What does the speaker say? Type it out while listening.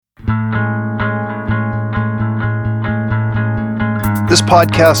This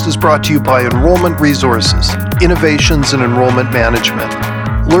podcast is brought to you by Enrollment Resources, Innovations in Enrollment Management.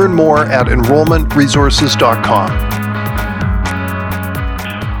 Learn more at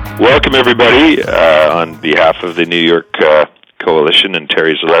enrollmentresources.com. Welcome, everybody, on behalf of the New York Coalition and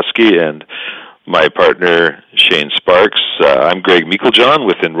Terry Zaleski and my partner, Shane Sparks. I'm Greg Meiklejohn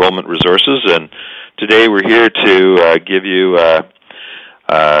with Enrollment Resources, and today we're here to give you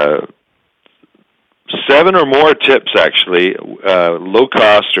 7 or more tips, actually,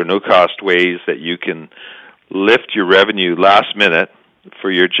 low-cost or no-cost ways that you can lift your revenue last minute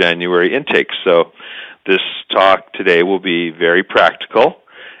for your January intake. So this talk today will be very practical,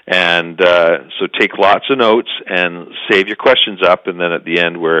 and so take lots of notes and save your questions up, and then at the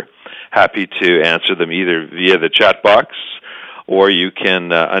end we're happy to answer them either via the chat box, or you can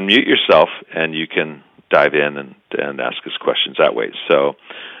unmute yourself and you can dive in and ask us questions that way. So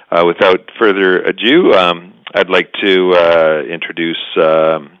without further ado, I'd like to introduce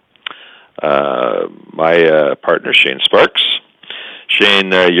my partner, Shane Sparks.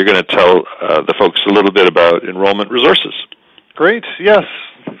 Shane, you're going to tell the folks a little bit about Enrollment Resources. Great. Yes.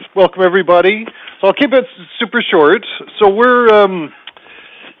 Welcome, everybody. So I'll keep it super short. So we're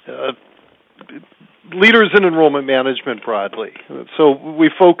leaders in enrollment management broadly. So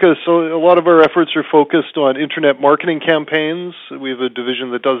a lot of our efforts are focused on internet marketing campaigns. We have a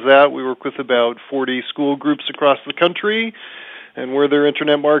division that does that. We work with about 40 school groups across the country, and we're their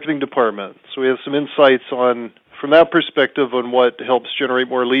internet marketing department. So we have some insights from that perspective on what helps generate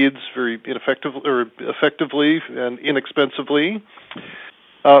more leads very effectively and inexpensively.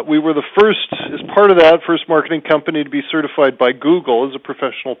 We were the first, as part of that, first marketing company to be certified by Google as a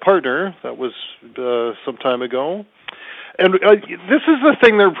professional partner. That was some time ago. And this is the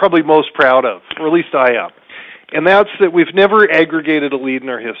thing they're probably most proud of, or at least I am. And that's that we've never aggregated a lead in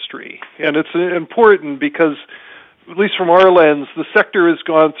our history. And it's important because, at least from our lens, the sector has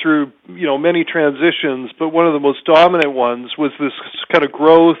gone through many transitions, but one of the most dominant ones was this kind of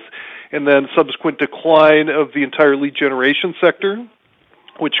growth and then subsequent decline of the entire lead generation sector,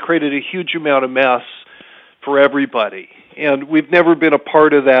 which created a huge amount of mess for everybody. And we've never been a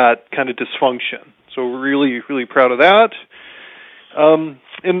part of that kind of dysfunction. So we're really, really proud of that. And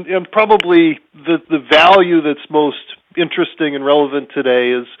probably the value that's most interesting and relevant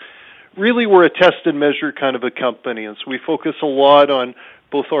today is really we're a test and measure kind of a company. And so we focus a lot on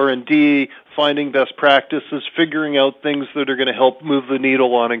both R&D, finding best practices, figuring out things that are going to help move the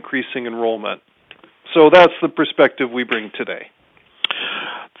needle on increasing enrollment. So that's the perspective we bring today.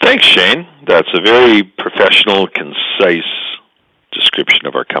 Thanks, Shane. That's a very professional, concise description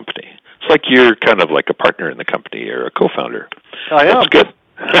of our company. It's like you're kind of like a partner in the company or a co-founder. I am. That's good.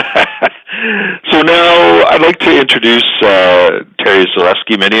 So now I'd like to introduce Terry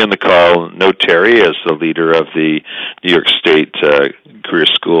Zaleski. Many on the call know Terry as the leader of the New York State Career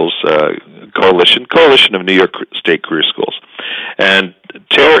Schools Coalition of New York State Career Schools. And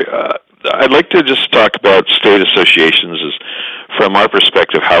Terry, I'd like to just talk about state associations from our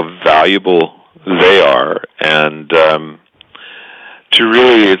perspective, how valuable they are, and to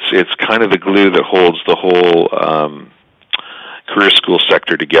really, it's kind of the glue that holds the whole career school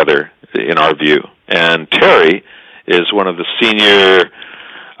sector together, in our view. And Terry is one of the senior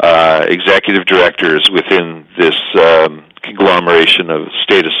executive directors within this conglomeration of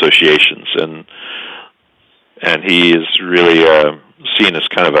state associations, and he is really seen as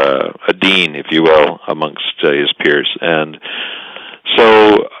kind of a dean, if you will, amongst his peers. And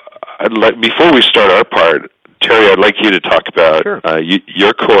so, before we start our part, Terry, I'd like you to talk about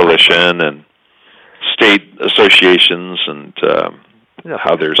your coalition and state associations and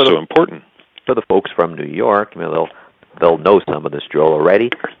how they're so important. For the folks from New York, they'll know some of this drill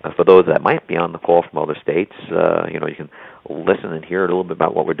already. For those that might be on the call from other states, you can listen and hear a little bit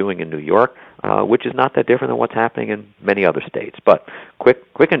about what we're doing in New York, which is not that different than what's happening in many other states. But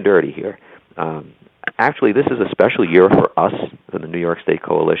quick and dirty here. Actually, this is a special year for us in the New York State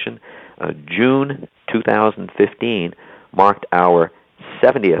Coalition. June 2015 marked our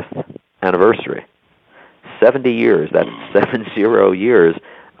 70th anniversary. 70 years, that's 70 years,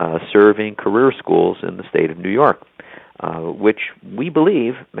 serving career schools in the state of New York, which we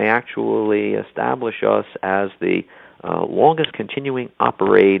believe may actually establish us as the longest continuing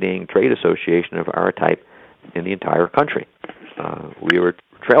operating trade association of our type in the entire country. We were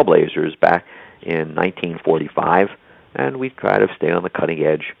trailblazers back in 1945, and we try to stay on the cutting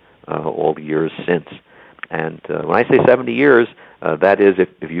edge all the years since. And when I say 70 years, that is,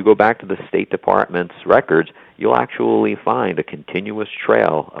 if you go back to the State Department's records, you'll actually find a continuous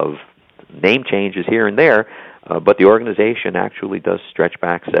trail of name changes here and there, but the organization actually does stretch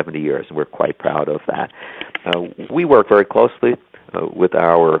back 70 years, and we're quite proud of that. We work very closely with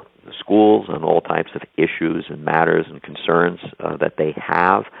our schools on all types of issues and matters and concerns that they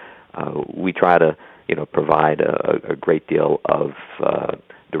have. We try to, provide a great deal of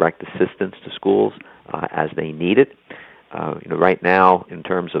direct assistance to schools as they need it. Right now, in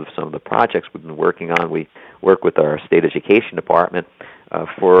terms of some of the projects we've been working on, we work with our state education department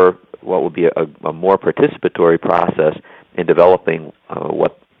for what will be a more participatory process in developing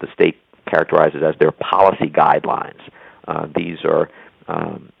what the state characterizes as their policy guidelines. These are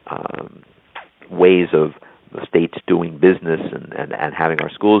ways of the states doing business and having our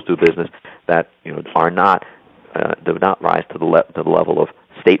schools do business that are not do not rise to the level of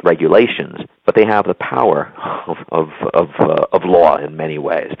state regulations, but they have the power of law in many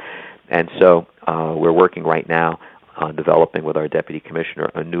ways. And so we're working right now on developing with our deputy commissioner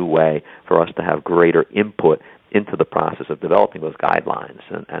a new way for us to have greater input into the process of developing those guidelines,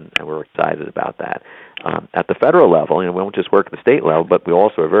 and we're excited about that. At the federal level, we don't just work at the state level, but we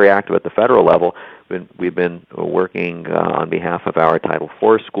also are very active at the federal level. We've been working on behalf of our Title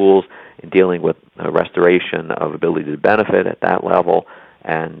IV schools in dealing with restoration of ability to benefit at that level,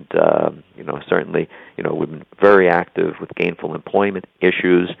 and certainly, we've been very active with gainful employment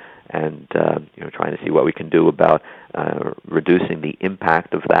issues, and trying to see what we can do about reducing the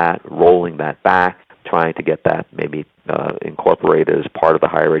impact of that, rolling that back, trying to get that maybe incorporated as part of the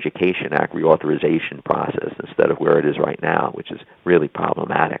Higher Education Act reauthorization process instead of where it is right now, which is really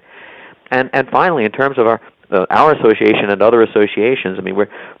problematic. And finally, in terms of our association and other associations,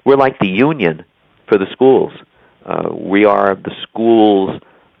 we're like the union for the schools. We are the schools'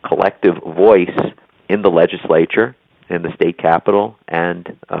 collective voice in the legislature, in the state capitol,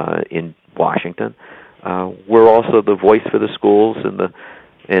 and in Washington. We're also the voice for the schools in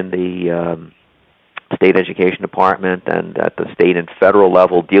the state education department and at the state and federal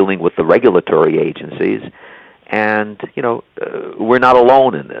level, dealing with the regulatory agencies. And we're not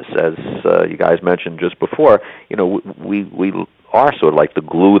alone in this, as you guys mentioned just before. We are sort of like the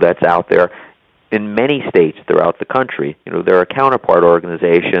glue that's out there in many states throughout the country. There are counterpart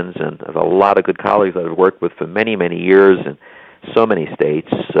organizations, and I have a lot of good colleagues that I've worked with for many, many years in so many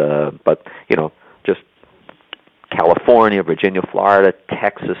states. But just California, Virginia, Florida,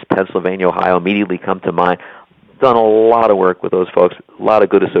 Texas, Pennsylvania, Ohio immediately come to mind. Done a lot of work with those folks, a lot of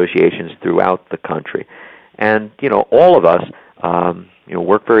good associations throughout the country. And, all of us,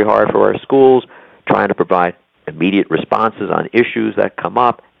 work very hard for our schools, trying to provide immediate responses on issues that come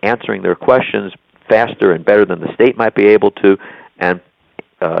up, answering their questions faster and better than the state might be able to, and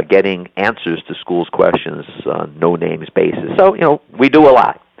getting answers to schools' questions on no-names basis. So, we do a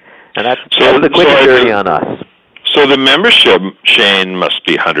lot. And that's the quick and dirty on us. So the membership, Shane, must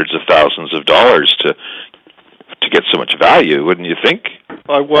be hundreds of thousands of dollars to get so much value, wouldn't you think?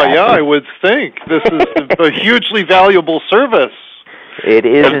 Yeah, I would think. This is a hugely valuable service. It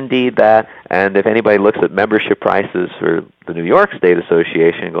is indeed that, and if anybody looks at membership prices for the New York State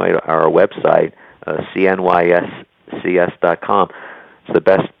Association, going to our website, cnyscs.com, it's the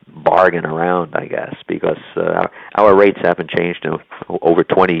best bargain around, I guess, because our rates haven't changed in over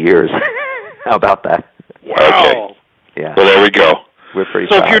 20 years. How about that? Wow. Okay. Yeah. Well, there we go. We're pretty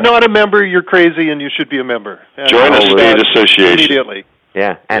So if you're not a member, you're crazy, and you should be a member. Join a state association. Immediately.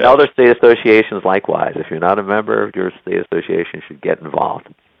 Yeah, and other state associations likewise. If you're not a member, your state association should get involved.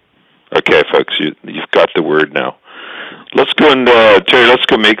 Okay, folks, you've got the word now. Let's go and, Terry, let's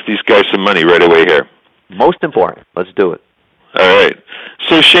go make these guys some money right away here. Most important. Let's do it. All right.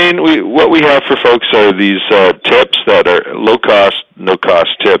 So, Shane, what we have for folks are these tips that are low-cost,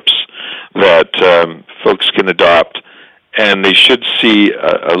 no-cost tips that folks can adopt, and they should see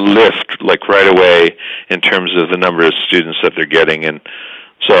a lift, like right away, in terms of the number of students that they're getting. And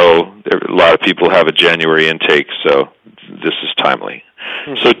so a lot of people have a January intake, so this is timely.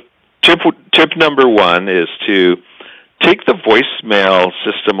 Mm-hmm. So tip number one is to take the voicemail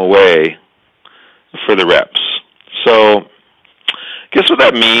system away for the reps. So I guess what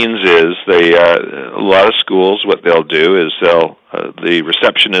that means is a lot of schools, what they'll do is the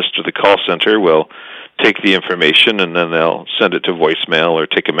receptionist or the call center will take the information and then they'll send it to voicemail or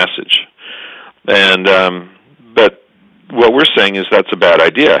take a message. And but what we're saying is that's a bad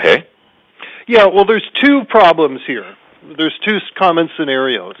idea, hey? Yeah, well, there's two problems here. There's two common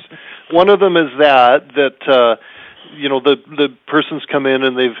scenarios. One of them is that the person's come in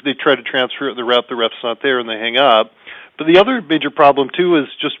and they try to transfer the rep's not there, and they hang up. But the other major problem too is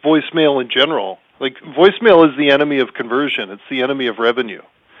just voicemail in general. Like, voicemail is the enemy of conversion. It's the enemy of revenue.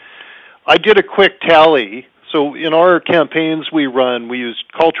 I did a quick tally. So in our campaigns we run, we use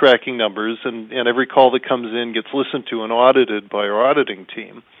call tracking numbers, and every call that comes in gets listened to and audited by our auditing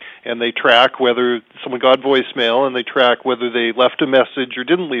team. and they track whether someone got voicemail, and they track whether they left a message or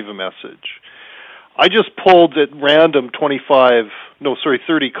didn't leave a message. I just pulled at random 30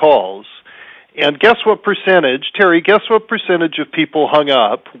 calls, and guess what percentage, Terry, guess what percentage of people hung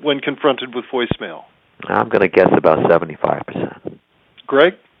up when confronted with voicemail? I'm going to guess about 75%.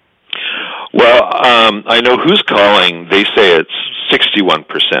 Greg? Well, I know who's calling. They say it's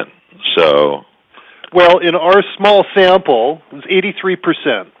 61%. So, well, in our small sample, it was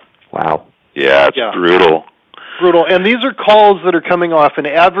 83%. Wow. Yeah, it's brutal. Brutal. And these are calls that are coming off an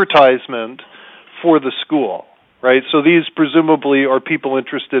advertisement for the school, right? So these presumably are people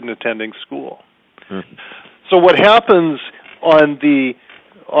interested in attending school. Mm-hmm. So what happens on the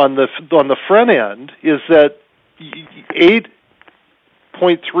front end is that 8.3%,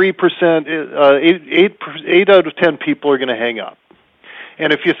 8 out of 10 people are going to hang up.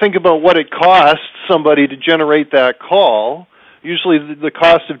 And if you think about what it costs somebody to generate that call, usually the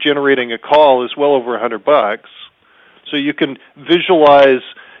cost of generating a call is well over $100. So you can visualize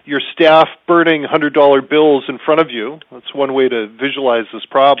your staff burning $100 bills in front of you. That's one way to visualize this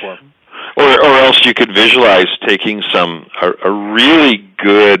problem. Or else you could visualize taking a really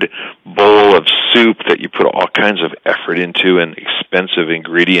good bowl of soup that you put all kinds of effort into and expensive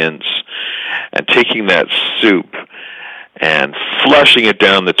ingredients, and taking that soup and flushing it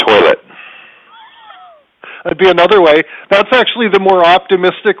down the toilet. That'd be another way. That's actually the more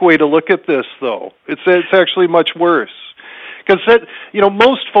optimistic way to look at this, though. It's actually much worse. Because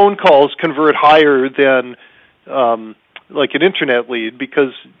most phone calls convert higher than like an internet lead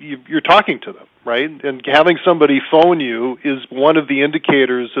because you're talking to them, right? And having somebody phone you is one of the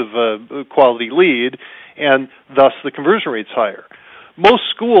indicators of a quality lead, and thus the conversion rate's higher. Most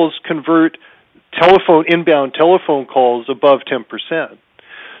schools convert inbound telephone calls above 10%.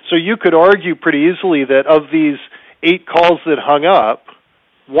 So you could argue pretty easily that of these 8 calls that hung up,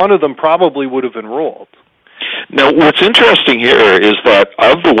 one of them probably would have enrolled. Now, what's interesting here is that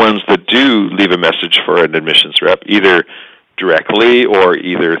of the ones that do leave a message for an admissions rep, either directly or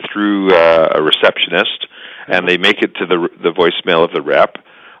either through a receptionist, and they make it to the voicemail of the rep,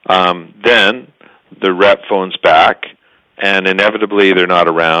 then the rep phones back, and inevitably they're not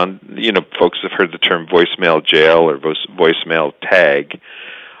around. Folks have heard the term voicemail jail or voicemail tag.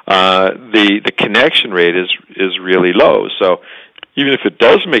 The connection rate is really low. So even if it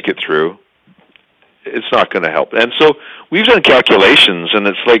does make it through, it's not going to help. And so we've done calculations, and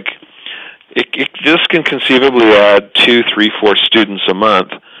it's like it just can conceivably add 2, 3, 4 students a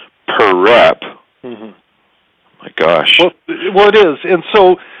month per rep. Mm-hmm. My gosh. Well, it is. And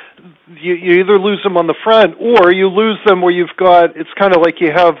so you either lose them on the front, or you lose them where you've got, it's kind of like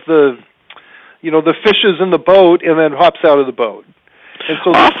you have the fishes in the boat and then hops out of the boat. And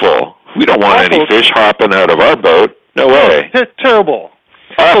so awful. We don't want any fish hopping out of our boat. No way. Terrible.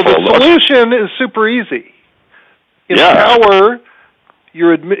 Awful. So the solution is super easy. Empower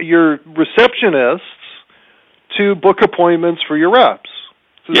your receptionists to book appointments for your reps.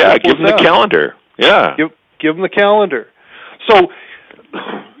 Give them the calendar. Yeah. Give them the calendar. So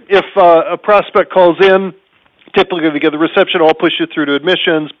if a prospect calls in, typically they get the reception, I'll push you through to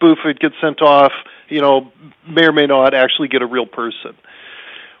admissions, boof, it gets sent off, may or may not actually get a real person.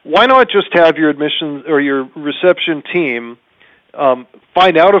 Why not just have your admissions or your reception team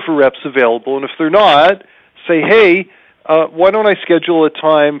find out if a rep's available, and if they're not, say, hey, why don't I schedule a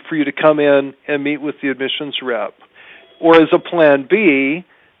time for you to come in and meet with the admissions rep? Or as a plan B,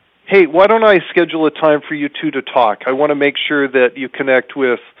 hey, why don't I schedule a time for you two to talk? I want to make sure that you connect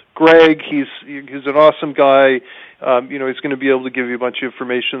with Greg. He's an awesome guy. He's going to be able to give you a bunch of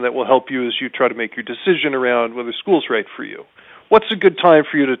information that will help you as you try to make your decision around whether school's right for you. What's a good time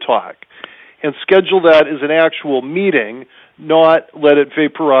for you to talk? And schedule that as an actual meeting, not let it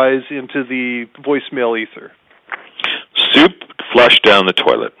vaporize into the voicemail ether. Soup flushed down the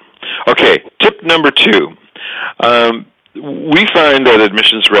toilet. Okay, tip number 2. We find that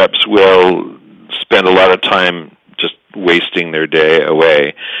admissions reps will spend a lot of time just wasting their day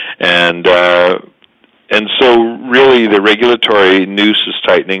away. And so really the regulatory noose is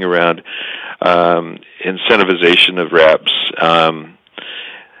tightening around incentivization of reps.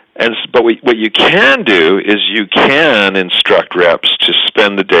 But what you can do is you can instruct reps to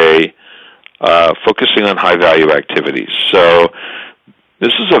spend the day focusing on high-value activities. So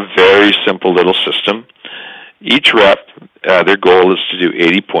this is a very simple little system. Each rep, their goal is to do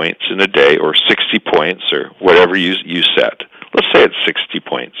 80 points in a day, or 60 points, or whatever you set. Let's say it's 60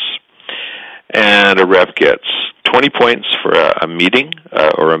 points. And a rep gets 20 points for a meeting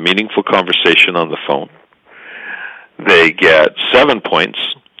or a meaningful conversation on the phone. They get 7 points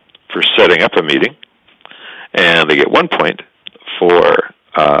for setting up a meeting, and they get 1 point for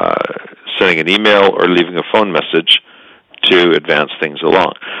sending an email or leaving a phone message to advance things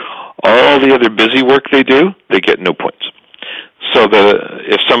along. All the other busy work they do, they get no points. So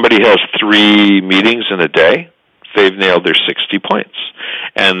if somebody has 3 meetings in a day, they've nailed their 60 points.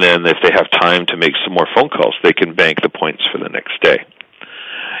 And then if they have time to make some more phone calls, they can bank the points for the next day.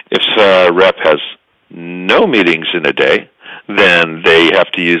 If a rep has no meetings in a day, then they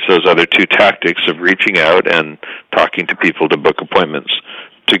have to use those other 2 tactics of reaching out and talking to people to book appointments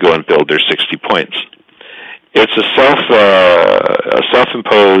to go and build their 60 points. It's a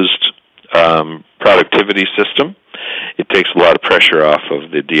self-imposed productivity system. It takes a lot of pressure off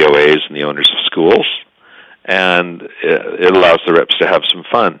of the DOAs and the owners of schools, and it allows the reps to have some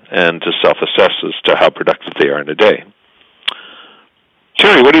fun and to self-assess as to how productive they are in a day.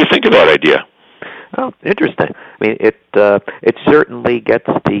 Terry, what do you think of that idea? Oh, interesting. I mean, it certainly gets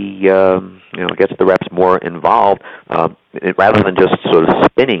the reps more involved, rather than just sort of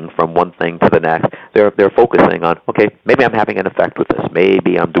spinning from one thing to the next. They're focusing on, okay, maybe I'm having an effect with this.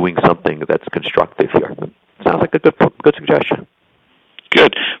 Maybe I'm doing something that's constructive here. Sounds like a good suggestion.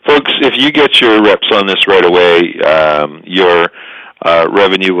 Good, folks. If you get your reps on this right away, your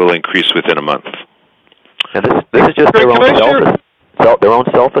revenue will increase within a month. And this is just their own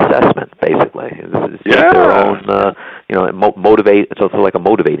self-assessment, basically. This is just their own, motivate. It's also like a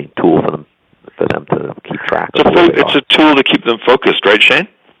motivating tool for them to keep track of. It's a tool to keep them focused, right, Shane?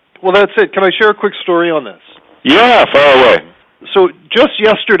 Well, that's it. Can I share a quick story on this? Yeah, fire away. So just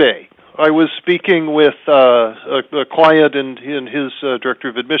yesterday, I was speaking with a client and his director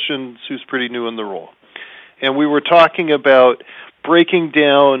of admissions, who's pretty new in the role, and we were talking about breaking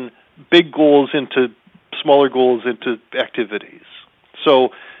down big goals into smaller goals into activities.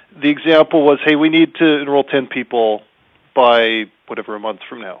 So the example was, hey, we need to enroll 10 people by whatever, a month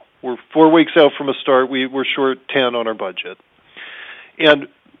from now. We're 4 weeks out from a start. We're short 10 on our budget. And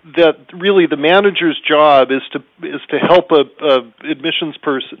that really the manager's job is to help a admissions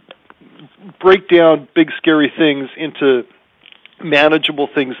person break down big scary things into manageable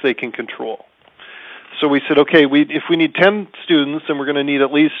things they can control. So we said, okay, if we need 10 students, then we're going to need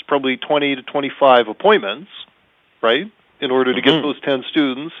at least probably 20 to 25 appointments, right, in order to get those 10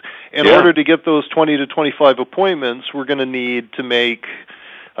 students. In order to get those 20 to 25 appointments, we're going to need to make,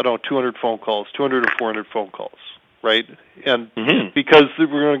 200 phone calls, 200 or 400 phone calls, right? And because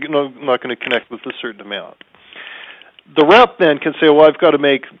we're not going to connect with a certain amount. The rep then can say, well, I've got to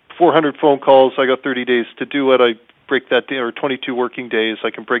make 400 phone calls. I got 30 days to do it. I break that down, or 22 working days.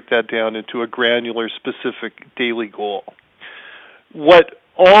 I can break that down into a granular, specific daily goal. What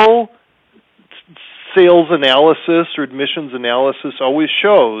all sales analysis or admissions analysis always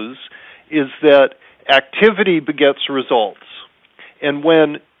shows is that activity begets results.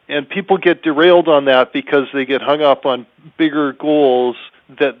 And people get derailed on that because they get hung up on bigger goals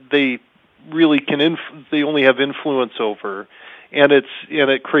that they really they only have influence over, and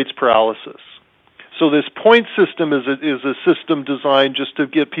it creates paralysis. So this point system is a system designed just to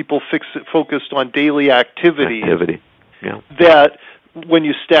get people focused on daily activity. Yeah. That when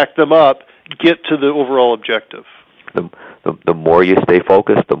you stack them up, get to the overall objective. The more you stay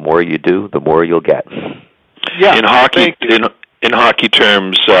focused, the more you do, the more you'll get. Yeah. In hockey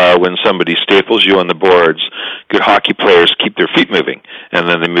terms, when somebody staples you on the boards, good hockey players keep their feet moving, and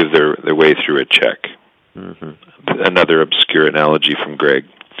then they move their way through a check. Another obscure analogy from Greg.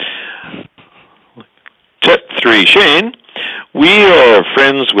 Tip 3, Shane. We are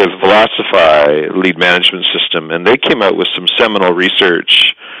friends with Velocify Lead Management System, and they came out with some seminal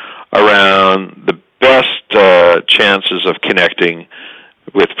research around the best chances of connecting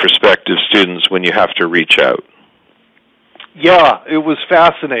with prospective students when you have to reach out. Yeah, it was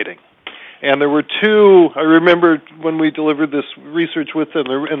fascinating. And there were two, I remember when we delivered this research with them,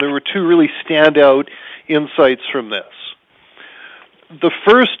 and there were two really standout insights from this. The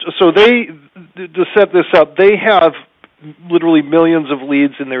first, so to set this up, they have literally millions of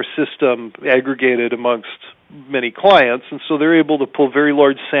leads in their system aggregated amongst many clients, and so they're able to pull very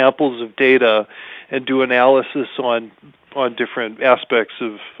large samples of data and do analysis on different aspects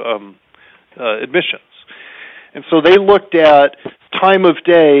of admissions. And so they looked at time of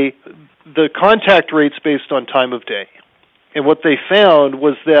day, the contact rates based on time of day. And what they found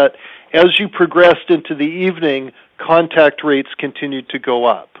was that as you progressed into the evening, contact rates continued to go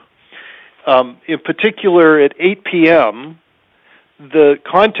up. In particular, at 8 p.m., the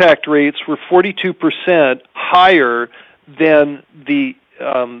contact rates were 42% higher than the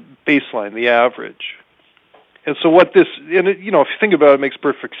baseline, the average. And so if you think about it, it makes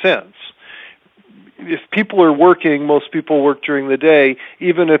perfect sense. If people are working, most people work during the day,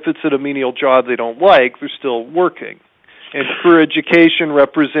 even if it's at a menial job they don't like, they're still working. And career education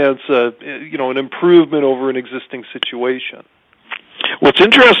represents an improvement over an existing situation. What's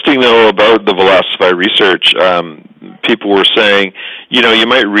interesting, though, about the Velocify research, people were saying, you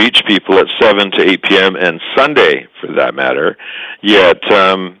might reach people at 7 to 8 p.m. and Sunday, for that matter, yet,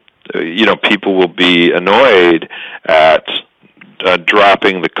 people will be annoyed at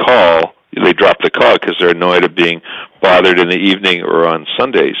dropping the call. They drop the call because they're annoyed at being bothered in the evening or on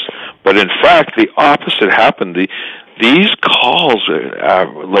Sundays. But in fact, the opposite happened. These calls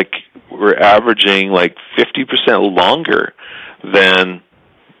were averaging 50% longer than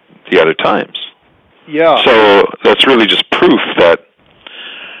the other times. Yeah. So that's really just proof that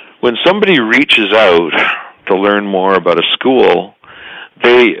when somebody reaches out to learn more about a school,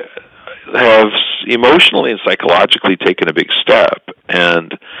 they have emotionally and psychologically taken a big step.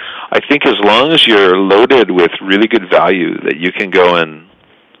 And I think as long as you're loaded with really good value that you can go and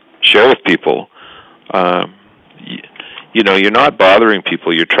share with people, you're not bothering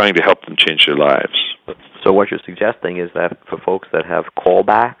people. You're trying to help them change their lives. So what you're suggesting is that for folks that have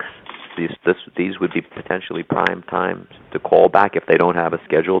callbacks, these would be potentially prime times to call back if they don't have a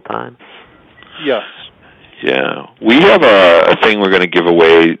scheduled time? Yes. Yeah. We have a thing we're going to give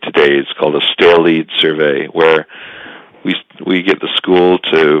away today. It's called a Stale Lead Survey, where we get the school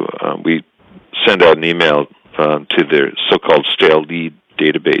to, we send out an email to their so-called Stale Lead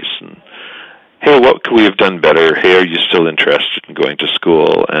database. And, hey, what could we have done better? Hey, are you still interested in going to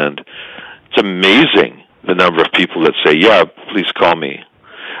school? And it's amazing the number of people that say, yeah, please call me.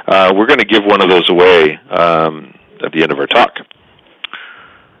 We're going to give one of those away at the end of our talk.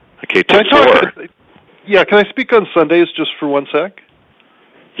 Okay, tip 4. Yeah, can I speak on Sundays just for 1 sec?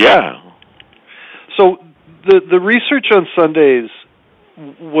 Yeah. So the research on Sundays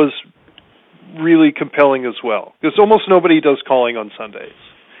was really compelling as well, because almost nobody does calling on Sundays.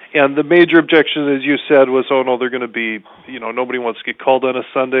 And the major objection, as you said, was, oh, no, they're going to be, nobody wants to get called on a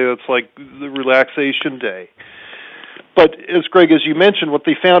Sunday. That's like the relaxation day. But as Greg, as you mentioned, what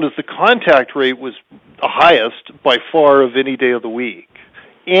they found is the contact rate was the highest by far of any day of the week.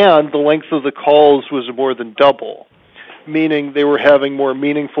 And the length of the calls was more than double, meaning they were having more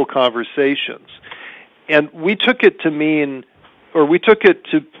meaningful conversations. And we took it to mean, or we took it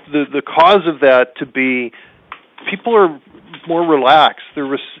to the cause of that to be people are more relaxed.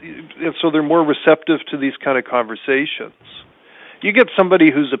 So they're more receptive to these kind of conversations. You get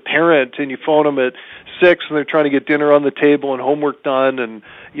somebody who's a parent and you phone them at 6 and they're trying to get dinner on the table and homework done and,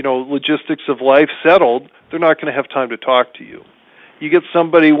 logistics of life settled, they're not going to have time to talk to you. You get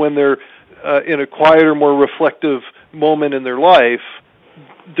somebody when they're in a quieter, more reflective moment in their life,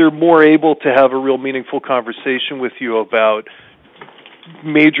 they're more able to have a real meaningful conversation with you about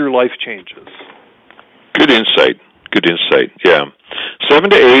major life changes. Good insight. Yeah. 7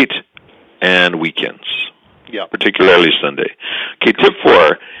 to 8 and weekends. Yeah. Particularly Sunday. Okay, tip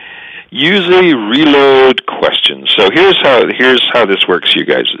 4. Use a reload question. So here's how this works, you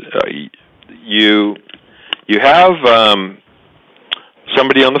guys. You have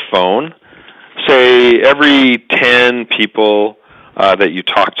somebody on the phone. Say every 10 people that you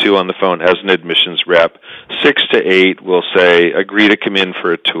talk to on the phone as an admissions rep, 6 to 8 will say, agree to come in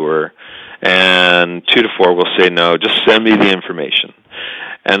for a tour, and 2 to 4 will say, no, just send me the information.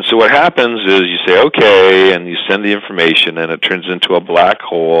 And so what happens is you say, okay, and you send the information, and it turns into a black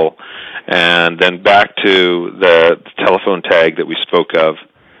hole, and then back to the telephone tag that we spoke of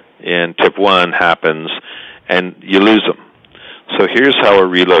in tip 1 happens, and you lose them. So here's how a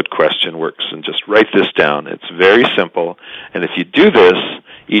reload question works, and just write this down. It's very simple, and if you do this,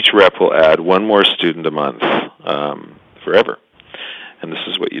 each rep will add 1 more student a month forever. And this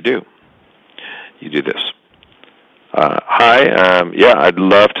is what you do. You do this. Hi, I'd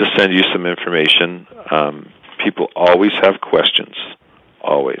love to send you some information. People always have questions,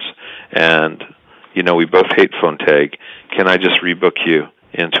 always. And, we both hate phone tag. Can I just rebook you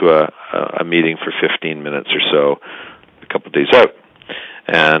into a meeting for 15 minutes or so a couple days out?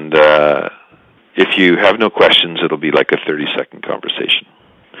 And if you have no questions, it'll be like a 30-second conversation.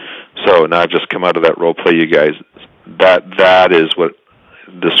 So now I've just come out of that role play, you guys. That is what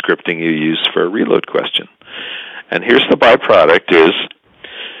the scripting you use for a reload question. And here's the byproduct is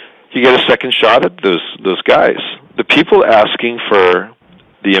you get a second shot at those guys. The people asking for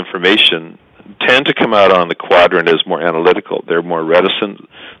the information tend to come out on the quadrant as more analytical. They're more reticent.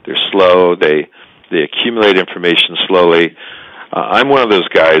 They're slow. They accumulate information slowly. I'm one of those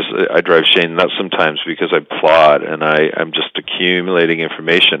guys. I drive Shane nuts sometimes because I plod and I'm just accumulating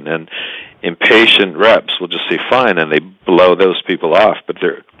information. And impatient reps will just say fine, and they blow those people off. But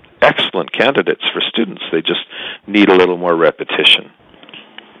they're excellent candidates for students. They just need a little more repetition.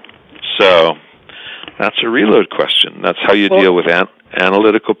 So That's a reload question. That's how you deal with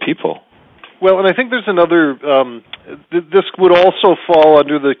analytical people. Well, and I think there's another, this would also fall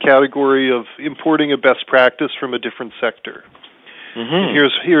under the category of importing a best practice from a different sector. Mm-hmm.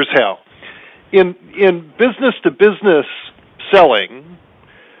 Here's how. In business-to-business selling,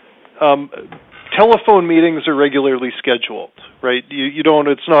 telephone meetings are regularly scheduled, right? You don't,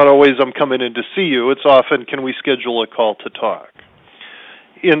 it's not always I'm coming in to see you. It's often, can we schedule a call to talk?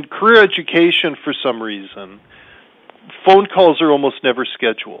 In career education, for some reason, phone calls are almost never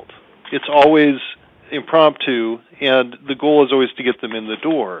scheduled. It's always impromptu, and the goal is always to get them in the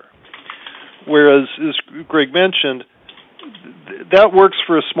door. Whereas, as Greg mentioned, that works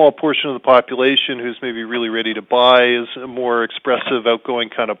for a small portion of the population who's maybe really ready to buy, is a more expressive, outgoing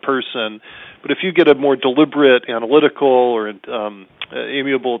kind of person. But if you get a more deliberate, analytical, or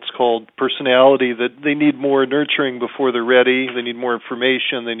amiable, it's called, personality, that they need more nurturing before they're ready, they need more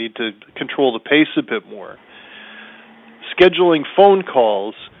information, they need to control the pace a bit more. Scheduling phone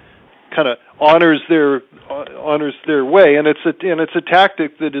calls kind of honors their way, and it's a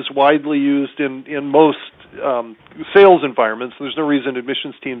tactic that is widely used in most sales environments. There's no reason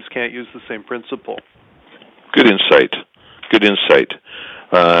admissions teams can't use the same principle. Good insight.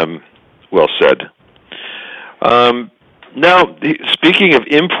 Well said. Now, speaking of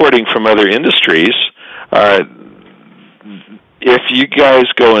importing from other industries, if you guys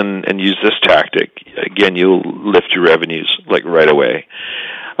go and use this tactic, again, you'll lift your revenues like right away.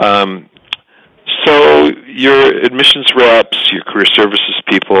 So your admissions reps, your career services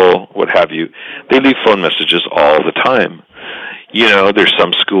people, what have you, they leave phone messages all the time. You know, there's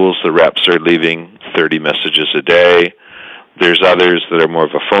some schools the reps are leaving 30 messages a day. There's others that are more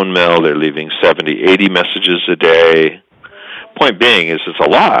of a phone mill. They're leaving 70, 80 messages a day. Point being is it's a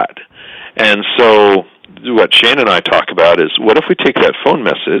lot. And so what Shane and I talk about is, what if we take that phone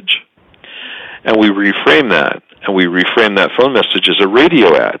message and we reframe that, and we reframe that phone message as a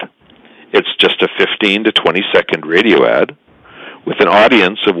radio ad. It's just a 15 to 20 second radio ad with an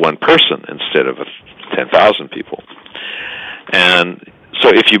audience of one person instead of 10,000 people. And so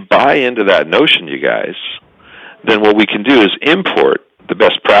if you buy into that notion, you guys, then what we can do is import the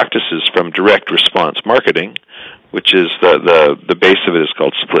best practices from direct response marketing, which is the base of it is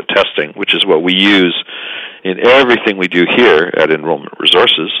called split testing, which is what we use in everything we do here at Enrollment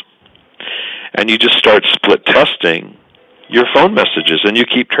Resources. And you just start split testing your phone messages, and you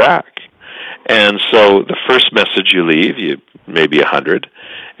keep track. And so the first message you leave, maybe 100,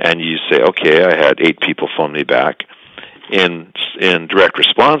 and you say, okay, I had 8 people phone me back. In direct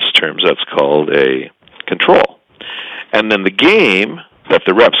response terms, that's called a control. And then the game that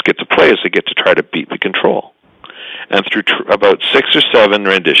the reps get to play is they get to try to beat the control. And through about 6 or 7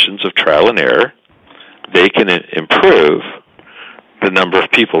 renditions of trial and error, they can improve the number of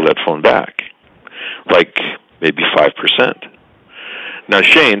people that phone back, like maybe 5%. Now,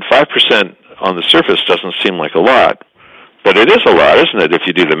 Shane, 5% on the surface doesn't seem like a lot, but it is a lot, isn't it, if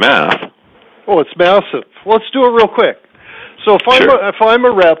you do the math? Oh, it's massive. Let's do it real quick. So if I'm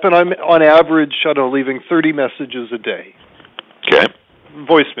a rep and I'm on average, leaving 30 messages a day. Okay.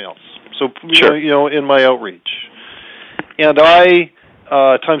 Voicemails. So sure. In my outreach, and I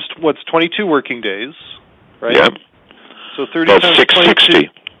times 22 working days, right? Yeah. So 30 times 660.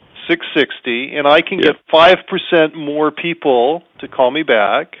 660, and I can get 5% more people to call me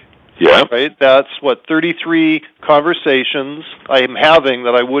back. Yeah. Right. That's 33 conversations I am having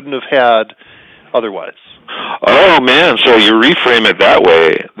that I wouldn't have had otherwise. Oh, man, so you reframe it that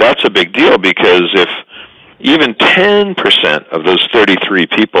way. That's a big deal, because if even 10% of those 33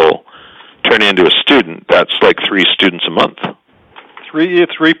 people turn into a student, that's like 3 students a month.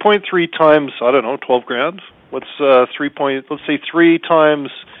 3.3 times, $12,000. What's 3 let's say 3 times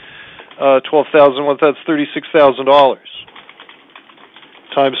 12,000, well, that's $36,000.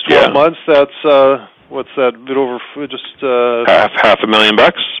 Times 12 months, that's, what's that, a bit over, just...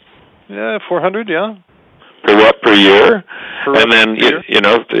 $500,000? Yeah, 400, yeah. Per what, per year? And then,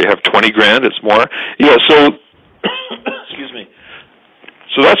 they have 20 grand, it's more. Yeah, so, excuse me.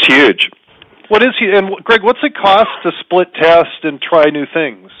 So that's huge. What is he? And Greg, what's it cost to split test and try new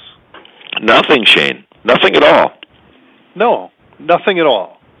things? Nothing, Shane. Nothing at all. No, nothing at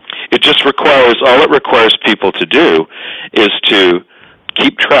all. It just all it requires people to do is to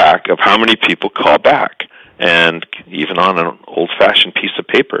keep track of how many people call back, and even on an old-fashioned piece of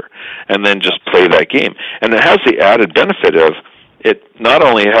paper, and then just play that game. And it has the added benefit of, it not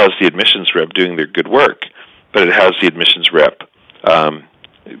only has the admissions rep doing their good work, but it has the admissions rep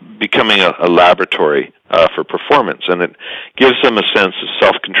becoming a laboratory for performance, and it gives them a sense of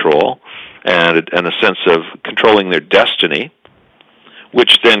self-control and a sense of controlling their destiny,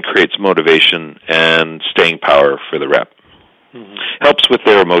 which then creates motivation and staying power for the rep. Mm-hmm. Helps with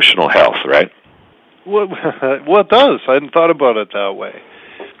their emotional health, right? Well, it does. I hadn't thought about it that way.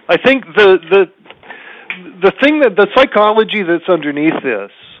 I think the thing that the psychology that's underneath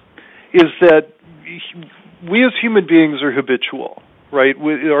this is that we as human beings are habitual, right?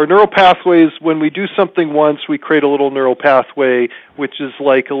 Our neural pathways, when we do something once, we create a little neural pathway, which is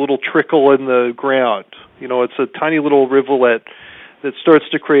like a little trickle in the ground. It's a tiny little rivulet that starts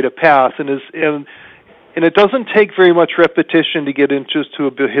to create a path, and it doesn't take very much repetition to get into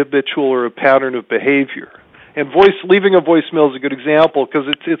a habitual or a pattern of behavior. And leaving a voicemail is a good example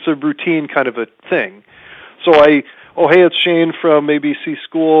because it's a routine kind of a thing. So hey, it's Shane from ABC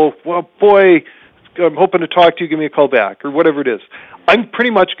School. Well, boy, I'm hoping to talk to you. Give me a call back, or whatever it is. I'm pretty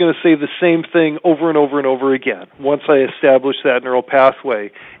much going to say the same thing over and over and over again once I establish that neural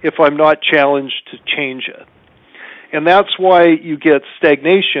pathway, if I'm not challenged to change it. And that's why you get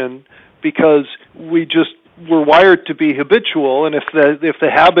stagnation, because we're wired to be habitual, and if the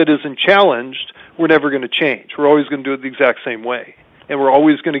habit isn't challenged, we're never going to change. We're always going to do it the exact same way, and we're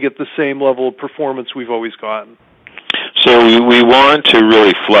always going to get the same level of performance we've always gotten. So we want to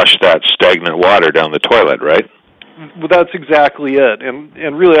really flush that stagnant water down the toilet, right? Well, that's exactly it.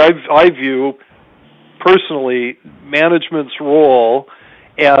 And really, I view, personally, management's role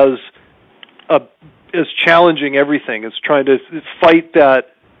as challenging everything. It's trying to fight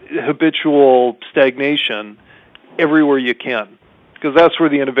that habitual stagnation everywhere you can, because that's where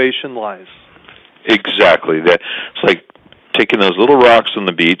the innovation lies. Exactly. It's like taking those little rocks on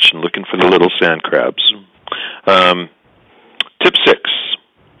the beach and looking for the little sand crabs. Tip 6.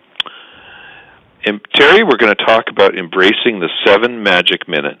 Terry, we're going to talk about embracing the 7 magic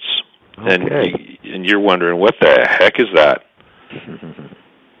minutes. Okay. And you're wondering, what the heck is that?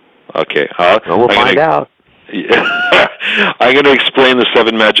 Okay. We'll find out. I'm going to explain the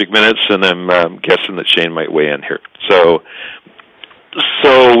 7 magic minutes, and I'm guessing that Shane might weigh in here. So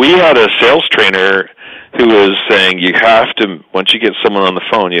we had a sales trainer who was saying you have to, once you get someone on the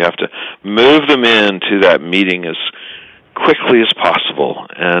phone, you have to move them into that meeting as quickly as possible.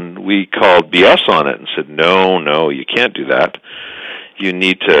 And we called BS on it and said, no, you can't do that. You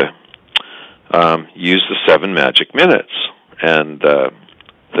need to use the 7 magic minutes. And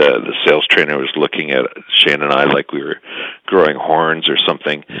the sales trainer was looking at Shane and I like we were growing horns or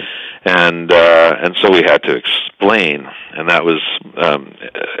something, and so we had to explain. And that was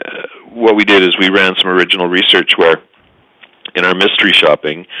what we did. Is we ran some original research where, in our mystery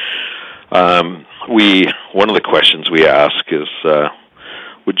shopping, one of the questions we ask is,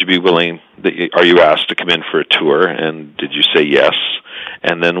 would you be willing? Are you asked to come in for a tour? And did you say yes?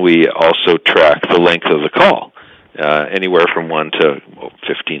 And then we also track the length of the call. Anywhere from 1 to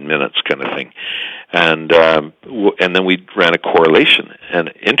 15 minutes kind of thing. And then we ran a correlation.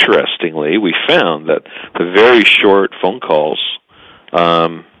 And interestingly, we found that the very short phone calls,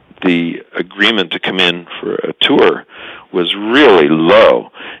 the agreement to come in for a tour was really low.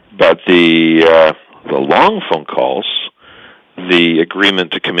 But the long phone calls, the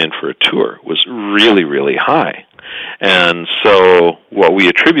agreement to come in for a tour was really, really high. And so what we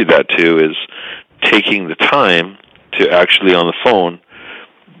attribute that to is taking the time to actually on the phone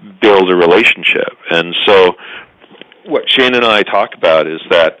build a relationship. And so what Shane and I talk about is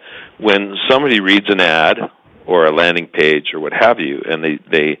that when somebody reads an ad or a landing page or what have you, and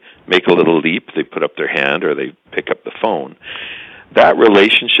they make a little leap, they put up their hand or they pick up the phone, that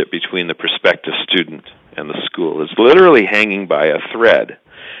relationship between the prospective student and the school is literally hanging by a thread.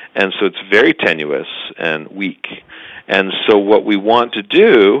 And so it's very tenuous and weak. And so what we want to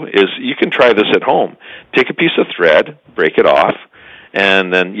do is, you can try this at home. Take a piece of thread, break it off,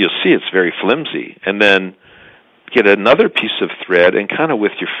 and then you'll see it's very flimsy. And then get another piece of thread and kind of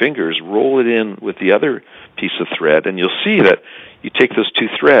with your fingers roll it in with the other piece of thread, and you'll see that you take those 2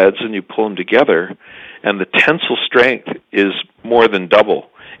 threads and you pull them together, and the tensile strength is more than double.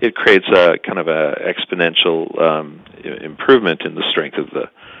 It creates a kind of a exponential improvement in the strength of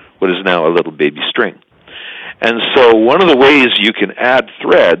what is now a little baby string. And so one of the ways you can add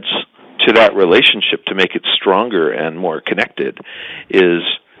threads to that relationship to make it stronger and more connected is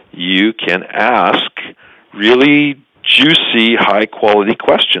you can ask really juicy, high-quality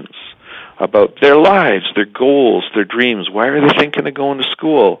questions about their lives, their goals, their dreams. Why are they thinking of going to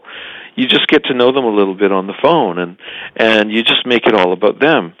school? You just get to know them a little bit on the phone, and you just make it all about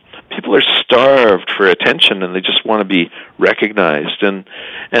them. People are starved for attention, and they just want to be recognized. And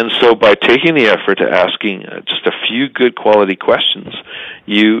so by taking the effort to asking just a few good quality questions,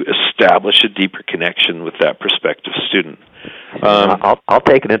 you establish a deeper connection with that prospective student. I'll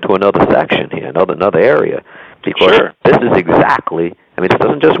take it into another section here, another area, because Sure. this is exactly I mean, this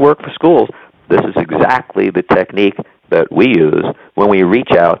doesn't just work for schools. This is exactly the technique that we use when we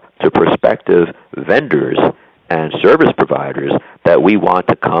reach out to prospective vendors and service providers that we want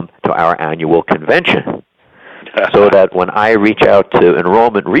to come to our annual convention. So that when I reach out to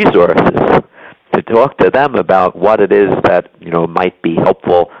Enrollment Resources to talk to them about what it is that might be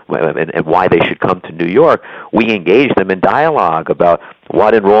helpful and why they should come to New York, we engage them in dialogue about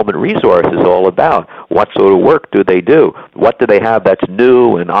what Enrollment Resource is all about. What sort of work do they do? What do they have that's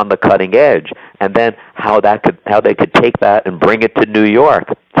new and on the cutting edge? And then how they could take that and bring it to New York.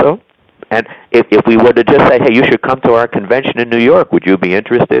 And if we were to just say, hey, you should come to our convention in New York, would you be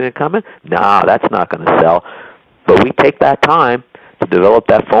interested in coming? No, that's not going to sell. But we take that time to develop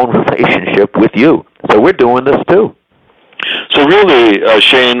that phone relationship with you. So we're doing this too. So really,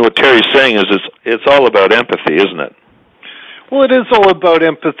 Shane, what Terry's saying is it's all about empathy, isn't it? Well, it is all about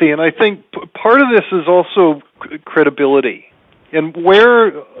empathy, and I think part of this is also credibility. And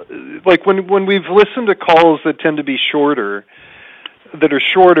where, like when we've listened to calls that tend to be shorter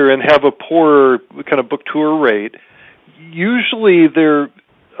and have a poor kind of book tour rate, usually they're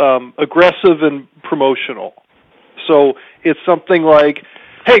aggressive and promotional. So it's something like,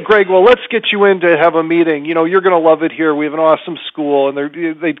 hey, Greg, well, let's get you in to have a meeting. You're going to love it here. We have an awesome school. And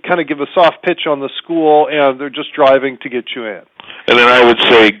they kind of give a soft pitch on the school, and they're just driving to get you in. And then I would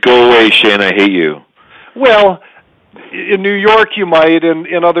say, go away, Shane, I hate you. Well, in New York you might,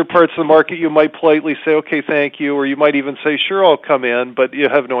 in other parts of the market you might politely say, okay, thank you, or you might even say, sure, I'll come in, but you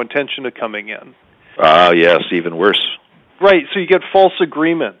have no intention of coming in. Yes, even worse. Right, so you get false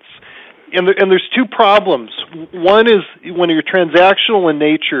agreements. And there's two problems. One is when you're transactional in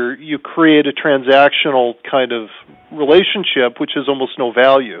nature, you create a transactional kind of relationship, which has almost no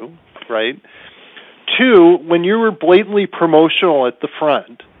value, right? Two, when you were blatantly promotional at the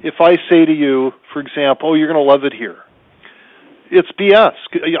front, if I say to you, for example, oh, you're going to love it here, it's BS.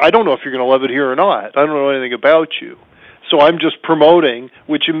 I don't know if you're going to love it here or not. I don't know anything about you. So I'm just promoting,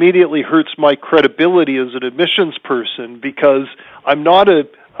 which immediately hurts my credibility as an admissions person because I'm not a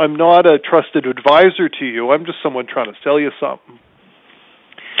trusted advisor to you. I'm just someone trying to sell you something.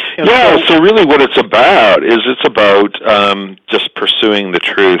 And so really what it's about is just pursuing the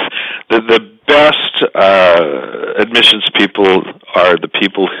truth. The best admissions people are the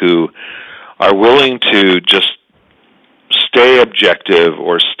people who are willing to just stay objective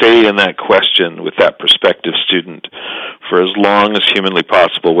or stay in that question with that prospective student for as long as humanly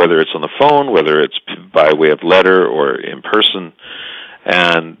possible, whether it's on the phone, whether it's by way of letter or in person.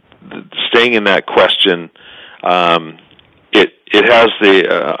 And staying in that question, it has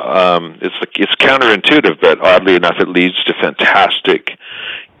it's counterintuitive, but oddly enough, it leads to fantastic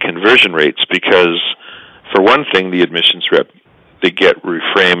conversion rates because, for one thing, the admissions rep, they get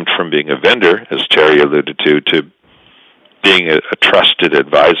reframed from being a vendor, as Terry alluded to being a trusted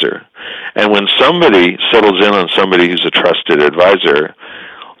advisor. And when somebody settles in on somebody who's a trusted advisor,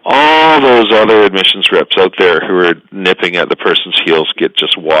 all those other admissions reps out there who are nipping at the person's heels get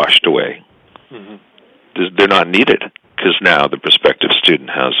just washed away. Mm-hmm. They're not needed because now the prospective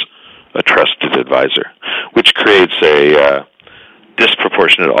student has a trusted advisor, which creates a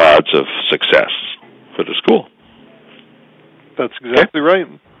disproportionate odds of success for the school. That's exactly right.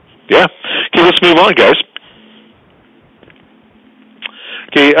 Yeah. Okay, let's move on, guys.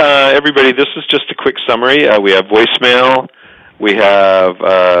 Okay, everybody, this is just a quick summary. We have voicemail. We have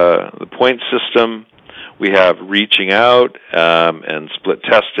the point system. We have reaching out and split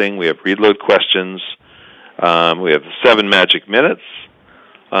testing. We have reload questions. We have 7 magic minutes.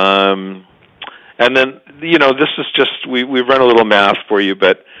 And then, this is just, we've run a little math for you,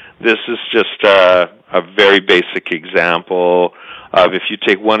 but this is just a very basic example of if you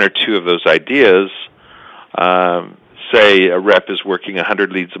take one or two of those ideas, say a rep is working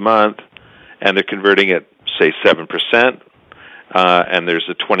 100 leads a month, and they're converting at, say, 7%, and there's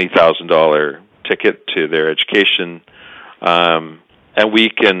a $20,000 ticket to their education, and we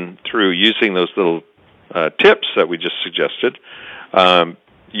can, through using those little tips that we just suggested,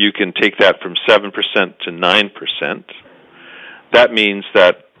 you can take that from 7% to 9%. That means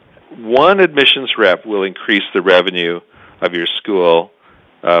that one admissions rep will increase the revenue of your school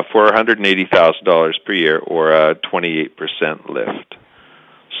for $180,000 per year, or a 28% lift.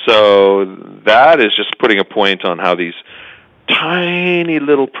 So that is just putting a point on how these tiny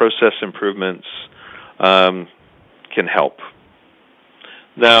little process improvements can help.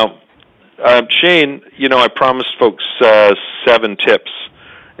 Now, Shane, I promised folks 7 tips,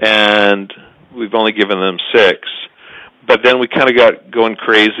 and we've only given them 6. But then we kind of got going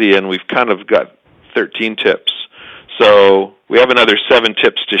crazy, and we've kind of got 13 tips. So we have another 7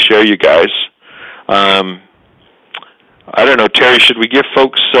 tips to share you guys. I don't know, Terry, should we give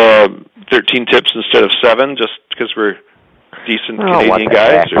folks 13 tips instead of 7 just because we're decent Canadian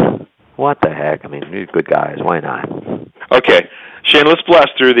guys? Or? What the heck? I mean, you're good guys. Why not? Okay. Shane, let's blast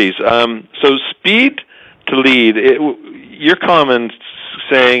through these. So speed to lead. Your comment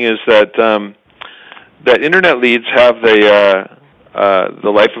saying is that that Internet leads have the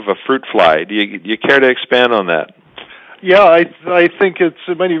life of a fruit fly. Do you care to expand on that? Yeah, I think it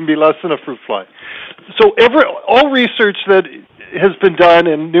might even be less than a fruit fly. So all research that has been done,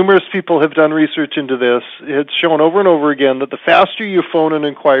 and numerous people have done research into this, it's shown over and over again that the faster you phone an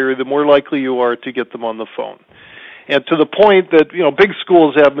inquiry, the more likely you are to get them on the phone. And to the point that, big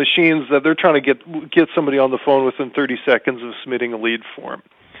schools have machines that they're trying to get somebody on the phone within 30 seconds of submitting a lead form.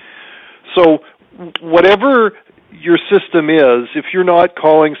 So whatever your system is, if you're not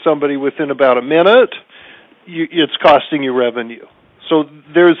calling somebody within about a minute, it's costing you revenue. So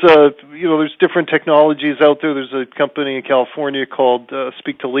there's different technologies out there. There's a company in California called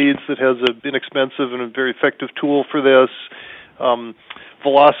Speak to Leads that has an inexpensive and a very effective tool for this.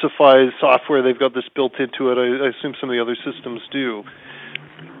 Velocify's software, they've got this built into it. I assume some of the other systems do.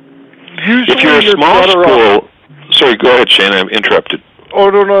 Usually, if you're a small school, sorry, go ahead, Shane. I'm interrupted. Oh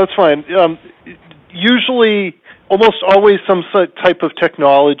no, that's fine. Usually, almost always, some type of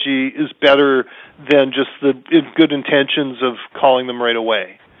technology is better than just the good intentions of calling them right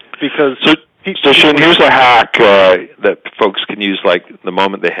away. Because so Shane, here's a hack that folks can use like the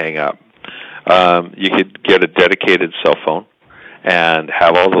moment they hang up. You could get a dedicated cell phone and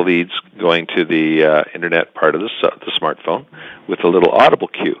have all the leads going to the internet part of the smartphone with a little audible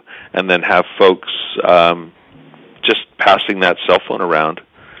cue, and then have folks just passing that cell phone around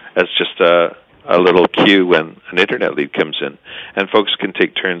as just a little cue when an internet lead comes in, and folks can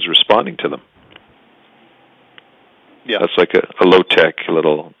take turns responding to them. Yeah, that's like a low-tech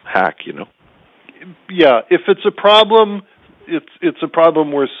little hack, Yeah, if it's a problem, it's a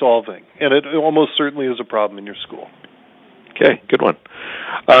problem worth solving, and it almost certainly is a problem in your school. Okay, good one.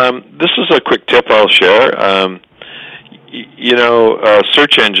 This is a quick tip I'll share.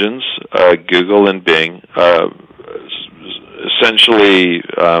 Search engines, Google and Bing, essentially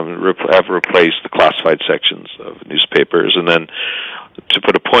have replaced the classified sections of newspapers, and then to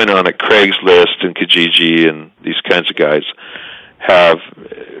put a point on it, Craigslist and Kijiji and these kinds of guys have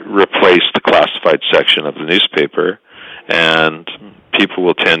replaced the classified section of the newspaper, and people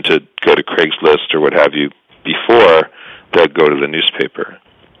will tend to go to Craigslist or what have you before they'll go to the newspaper.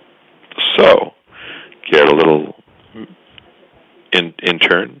 So get a little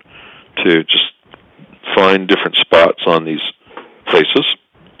intern to just find different spots on these places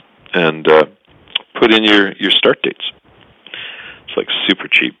and put in your start dates. It's like super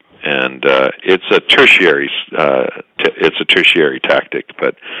cheap, and it's a tertiary tactic,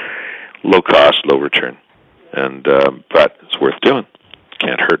 but low cost, low return, and but it's worth doing.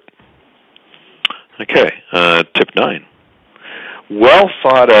 Can't hurt. Okay, tip 9. Well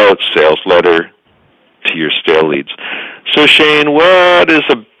thought out sales letter to your stale leads. So Shane, what is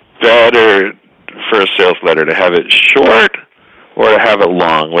better for a sales letter, to have it short or to have it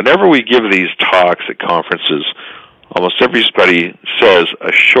long? Whenever we give these talks at conferences, almost everybody says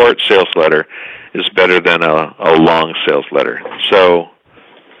a short sales letter is better than a long sales letter. So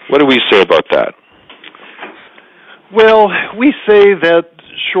what do we say about that? Well, we say that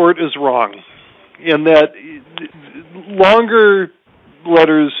short is wrong, and that longer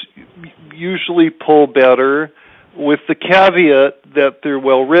letters usually pull better, with the caveat that they're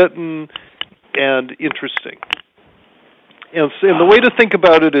well written and interesting. And the way to think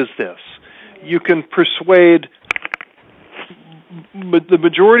about it is this: you can persuade the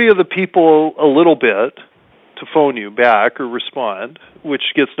majority of the people a little bit to phone you back or respond,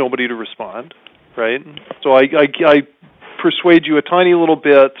 which gets nobody to respond, right? So I persuade you a tiny little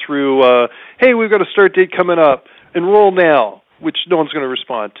bit through, hey, we've got a start date coming up, enroll now, which no one's going to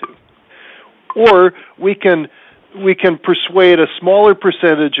respond to. Or we can persuade a smaller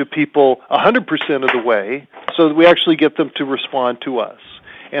percentage of people 100% of the way, so that we actually get them to respond to us.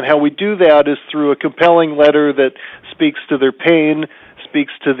 And how we do that is through a compelling letter that speaks to their pain,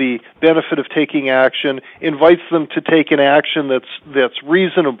 speaks to the benefit of taking action, invites them to take an action that's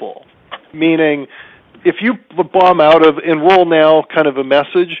reasonable. Meaning, if you bomb out of enroll now kind of a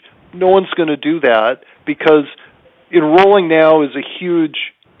message, no one's going to do that, because enrolling now is a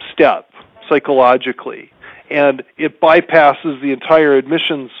huge step psychologically, and it bypasses the entire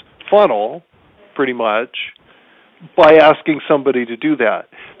admissions funnel pretty much by asking somebody to do that.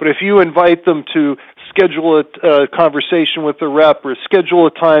 But if you invite them to schedule a conversation with the rep, or schedule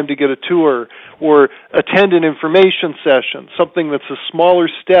a time to get a tour, or attend an information session, something that's a smaller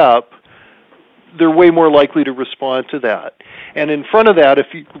step, they're way more likely to respond to that. And in front of that, if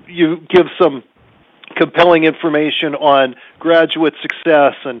you give some compelling information on graduate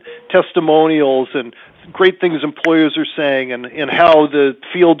success and testimonials and great things employers are saying, and how the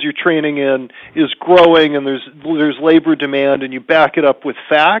field you're training in is growing, and there's labor demand, and you back it up with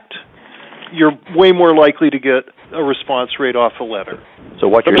fact, you're way more likely to get a response rate off a letter. So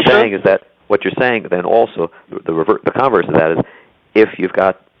what you're saying is that then also the converse of that is, if you've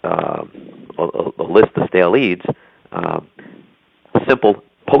got a list of stale leads, simple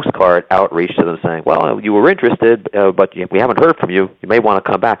postcard outreach to them saying, well, you were interested, but we haven't heard from you. You may want to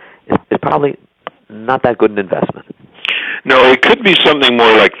come back. It's probably not that good an investment. No, it could be something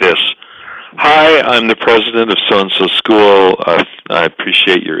more like this. Hi, I'm the president of so-and-so school. I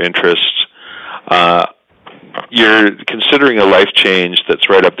appreciate your interest. You're considering a life change that's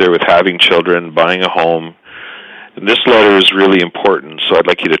right up there with having children, buying a home. And this letter is really important, so I'd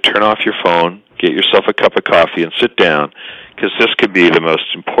like you to turn off your phone, get yourself a cup of coffee, and sit down, because this could be the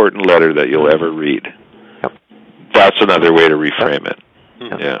most important letter that you'll ever read. Yep. That's another way to reframe it.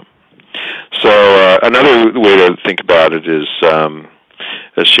 Mm-hmm. Yeah. So another way to think about it is,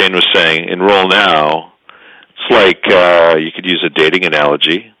 as Shane was saying, enroll now. It's like you could use a dating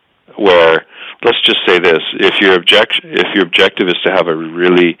analogy, where let's just say this: if your objective is to have a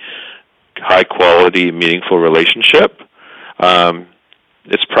really high quality, meaningful relationship,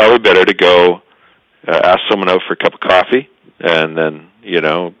 it's probably better to go ask someone out for a cup of coffee, and then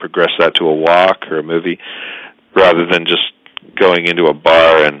progress that to a walk or a movie, rather than just going into a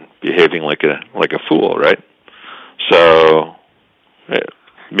bar and behaving like a fool, right? So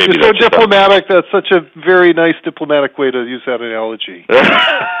maybe you're so diplomatic. That's such a very nice diplomatic way to use that analogy.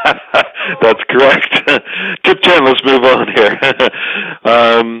 That's correct. Tip 10. Let's move on here.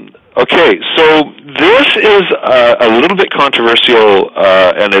 Okay, so this is a little bit controversial,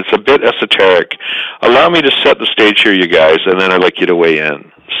 and it's a bit esoteric. Allow me to set the stage here, you guys, and then I'd like you to weigh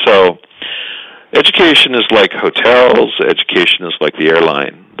in. So, education is like hotels. Education is like the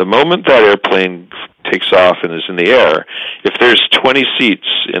airline. The moment that airplane takes off and is in the air, if there's 20 seats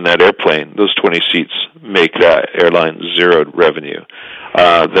in that airplane, those 20 seats make that airline zero revenue.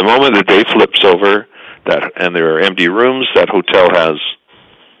 The moment the day flips over and there are empty rooms, that hotel has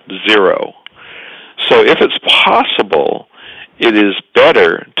zero. So if it's possible, it is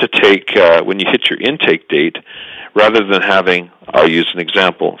better to take, when you hit your intake date, rather than having, I'll use an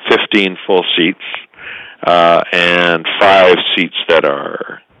example, 15 full seats and 5 seats that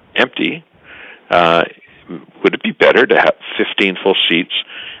are empty, would it be better to have 15 full seats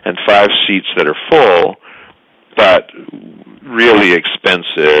and 5 seats that are full, but really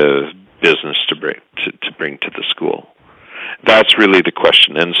expensive business to bring to the school? That's really the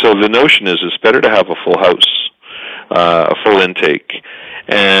question. And so the notion is it's better to have a full house, a full intake,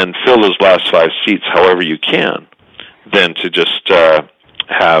 and fill those last 5 seats however you can, than to just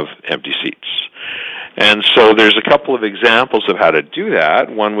have empty seats. And so there's a couple of examples of how to do that.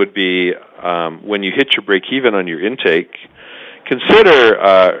 One would be when you hit your break-even on your intake, consider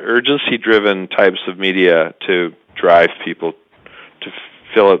urgency-driven types of media to drive people to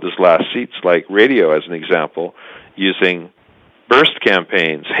fill out those last seats, like radio as an example, using burst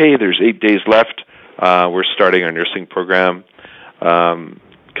campaigns. Hey, there's 8 days left. We're starting our nursing program. Come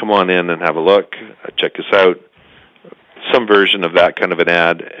on in and have a look. Check us out. Some version of that kind of an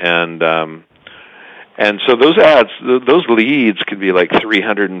ad. And so those ads, those leads could be like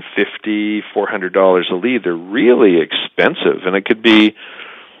 $350, $400 a lead. They're really expensive, and it could be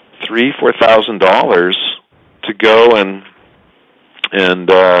 $3,000, $4,000 to go and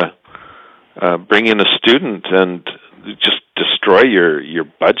bring in a student and just destroy your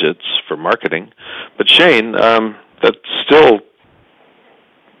budgets for marketing. But Shane, that still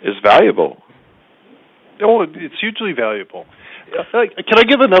is valuable. Oh, it's hugely valuable. Can I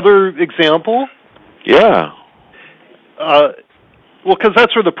give another example? Yeah. Well, because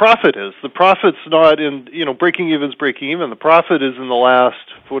that's where the profit is. The profit's not in, breaking even's breaking even. The profit is in the last,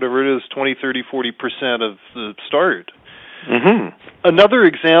 whatever it is, 20, 30, 40% of the start. Mm-hmm. Another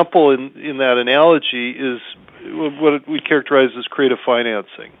example in that analogy is what we characterize as creative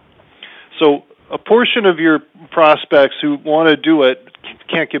financing. So a portion of your prospects who want to do it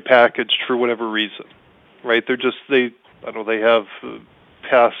can't get packaged for whatever reason, right? They have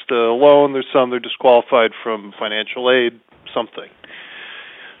passed a loan. There's some they're disqualified from financial aid, something.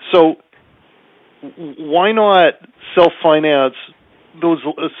 So why not self-finance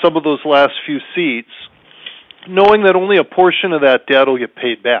some of those last few seats, knowing that only a portion of that debt will get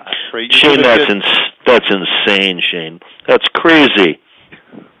paid back, right? Shane, that's insane, Shane. That's crazy.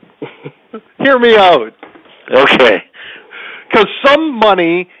 Hear me out. Okay. because some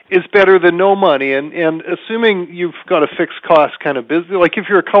money is better than no money, and assuming you've got a fixed cost kind of business, like if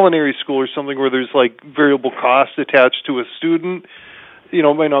you're a culinary school or something where there's like variable cost attached to a student,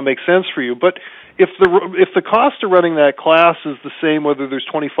 it might not make sense for you. But if the cost of running that class is the same whether there's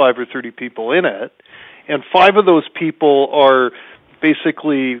 25 or 30 people in it, and 5 of those people are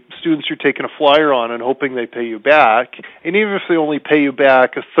basically students you're taking a flyer on and hoping they pay you back, and even if they only pay you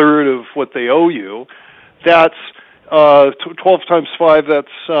back a third of what they owe you, that's 12 times 5, that's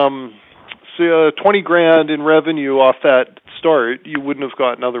 $20,000 in revenue off that start you wouldn't have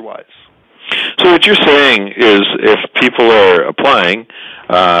gotten otherwise. So what you're saying is if people are applying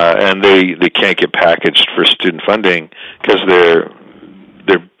and they can't get packaged for student funding because their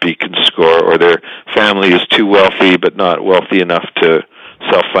Beacon score or their family is too wealthy but not wealthy enough to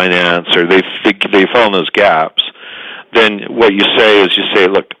self-finance, or they fall in those gaps, then what you say is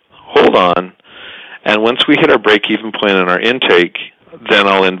look, hold on, and once we hit our break-even point on our intake, then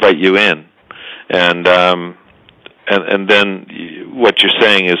I'll invite you in. And then what you're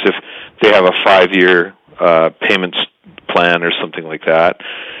saying is if they have a 5-year payments plan or something like that,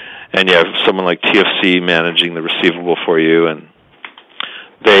 and you have someone like TFC managing the receivable for you, and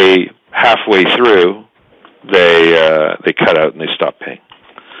they halfway through they cut out and they stop paying.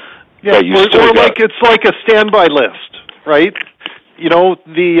 Yeah, or like it's like a standby list, right?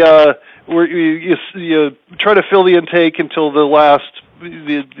 Where you try to fill the intake until the last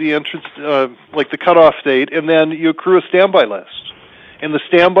the entrance like the cutoff date, and then you accrue a standby list. And the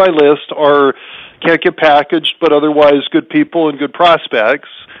standby list can't get packaged, but otherwise good people and good prospects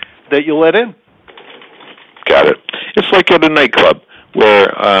that you let in. Got it. It's like at a nightclub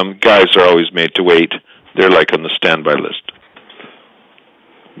where guys are always made to wait. They're like on the standby list.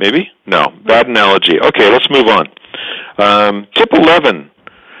 Maybe? No. Bad analogy. Okay, let's move on. Tip 11.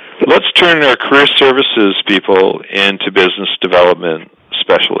 Let's turn our career services people into business development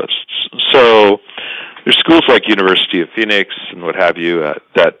specialists. So there's schools like University of Phoenix and what have you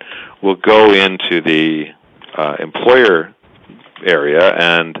that will go into the employer area,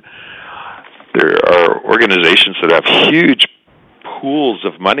 and there are organizations that have huge pools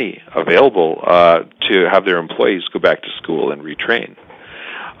of money available to have their employees go back to school and retrain.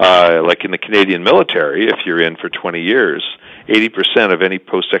 Like in the Canadian military, if you're in for 20 years, 80% of any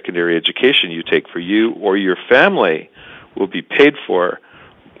post-secondary education you take for you or your family will be paid for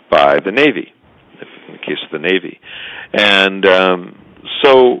by the Navy, in the case of the Navy. And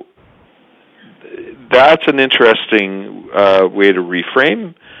so that's an interesting way to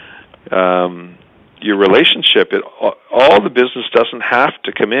reframe your relationship. All the business doesn't have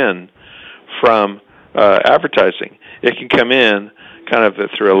to come in from advertising. It can come in kind of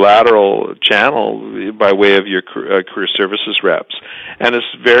through a lateral channel by way of your career services reps. And it's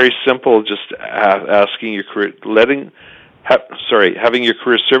very simple, just asking your having your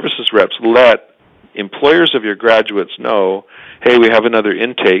career services reps let employers of your graduates know, hey, we have another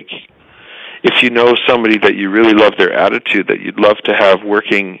intake. If you know somebody that you really love their attitude, that you'd love to have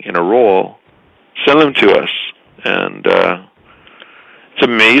working in a role, send them to us. And it's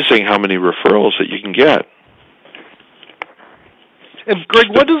amazing how many referrals that you can get. And Greg,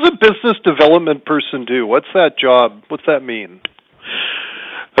 what does a business development person do? What's that job? What's that mean?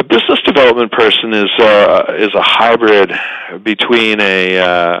 A business development person is a hybrid between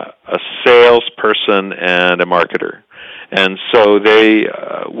a salesperson and a marketer, and so they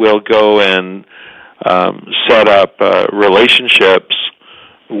will go and set up relationships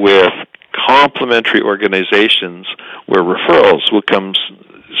with complementary organizations where referrals will come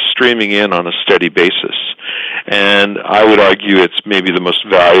streaming in on a steady basis. And I would argue it's maybe the most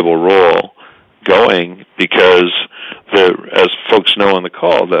valuable role going because, as folks know on the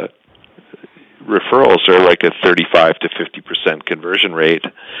call, the referrals are like a 35 to 50% conversion rate.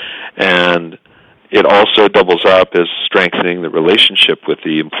 And it also doubles up as strengthening the relationship with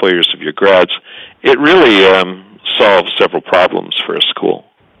the employers of your grads. It really solves several problems for a school.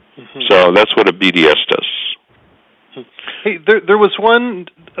 Mm-hmm. So that's what a BDS does. Hey, there was one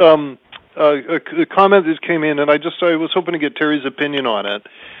a comment that came in, and I was hoping to get Terry's opinion on it.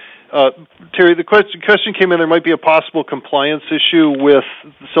 Terry, the question came in, there might be a possible compliance issue with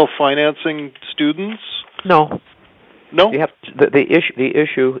self-financing students? No. No? The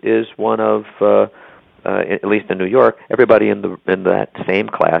issue is one of, at least in New York, everybody in that same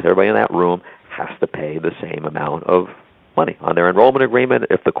class, everybody in that room has to pay the same amount of money. On their enrollment agreement,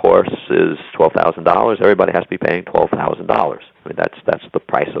 if the course is $12,000, everybody has to be paying $12,000. I mean, that's the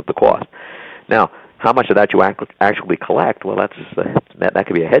price of the cost. Now, how much of that you actually collect? Well, that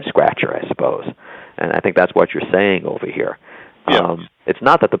could be a head scratcher, I suppose. And I think that's what you're saying over here. Yeah. It's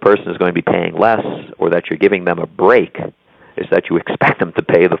not that the person is going to be paying less or that you're giving them a break. is that you expect them to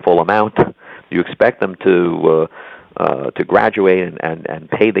pay the full amount. You expect them to graduate and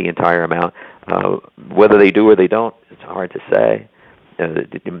pay the entire amount. Whether they do or they don't, it's hard to say.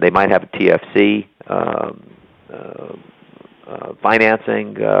 They might have a TFC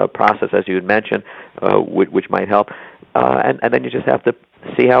financing process, as you had mentioned, which might help. And then you just have to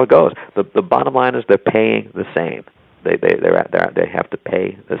see how it goes. The bottom line is they're paying the same. They have to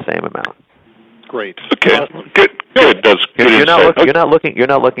pay the same amount. Great. Okay. Good. That's good. You're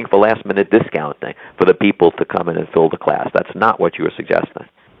not looking for last minute discounting for the people to come in and fill the class. That's not what you were suggesting.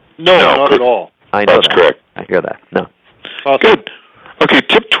 No, not at all. I know that's that. Correct. I hear that. No. Awesome. Good. Okay,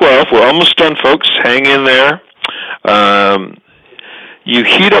 tip 12. We're almost done, folks. Hang in there. You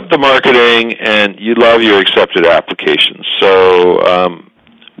heat up the marketing, and you love your accepted applications. So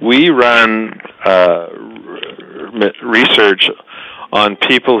we run research on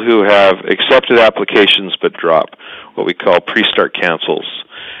people who have accepted applications but drop, what we call pre-start cancels.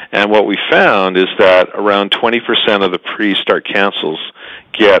 And what we found is that around 20% of the pre-start cancels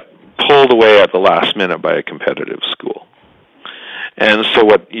get pulled away at the last minute by a competitive school. And so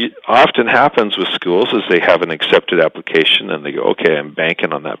what often happens with schools is they have an accepted application and they go, okay, I'm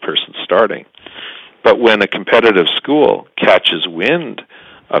banking on that person starting. But when a competitive school catches wind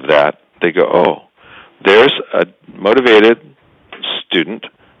of that, they go, oh, there's a motivated student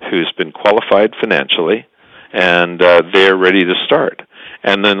who's been qualified financially, and they're ready to start.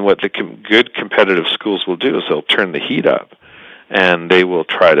 And then what the good competitive schools will do is they'll turn the heat up, and they will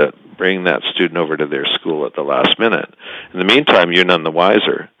try to bring that student over to their school at the last minute. In the meantime, you're none the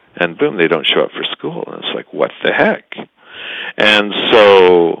wiser, and boom, they don't show up for school. And it's like, what the heck? And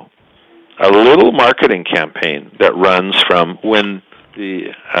so a little marketing campaign that runs from when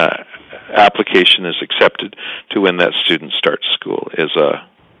the application is accepted to when that student starts school is a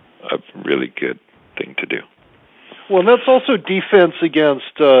really good thing to do. Well, and that's also defense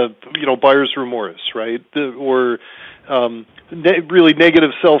against buyer's remorse, right? Or really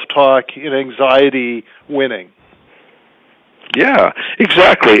negative self-talk and anxiety winning. Yeah,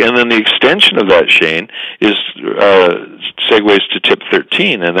 exactly. And then the extension of that, Shane, is segues to tip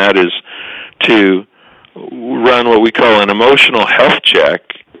 13, and that is to run what we call an emotional health check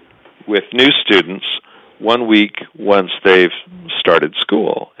with new students 1 week once they've started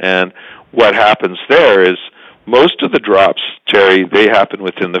school. And what happens there is most of the drops, Terry, they happen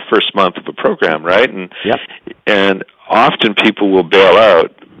within the first month of a program, right? And yep. And often people will bail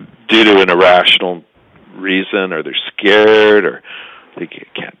out due to an irrational reason, or they're scared, or they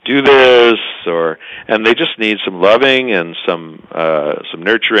can't do this, and they just need some loving and some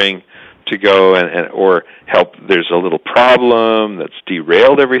nurturing to go or help. There's a little problem that's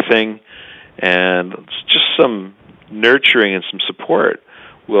derailed everything, and just some nurturing and some support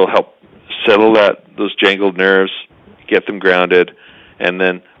will help settle those jangled nerves, get them grounded, and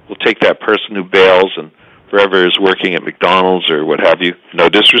then we'll take that person who bails and forever is working at McDonald's or what have you. No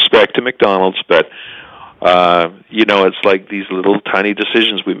disrespect to McDonald's, but it's like these little tiny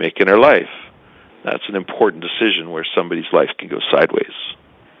decisions we make in our life. That's an important decision where somebody's life can go sideways.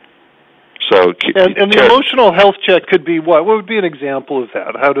 So, and the emotional health check could be what? What would be an example of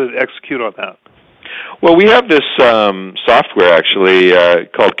that? How to execute on that? Well, we have this software actually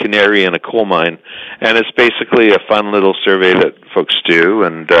called Canary in a Coal Mine, and it's basically a fun little survey that folks do,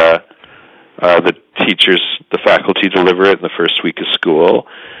 and the teachers, the faculty deliver it in the first week of school,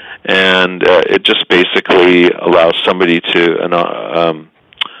 and it just basically allows somebody to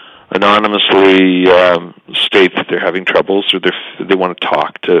anonymously state that they're having troubles or they want to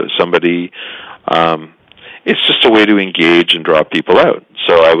talk to somebody. It's just a way to engage and draw people out.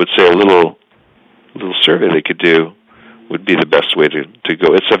 So I would say a little survey they could do would be the best way to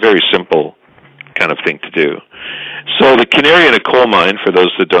go. It's a very simple kind of thing to do. So the Canary in a Coal Mine, for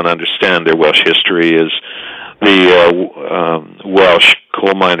those that don't understand their Welsh history, is the Welsh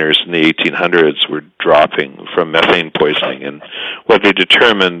coal miners in the 1800s were dropping from methane poisoning, and what they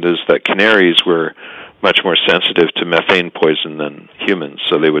determined is that canaries were much more sensitive to methane poison than humans.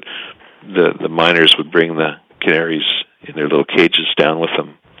 So they would, the miners would bring the canaries in their little cages down with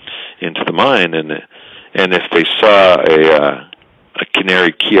them into the mine, and if they saw a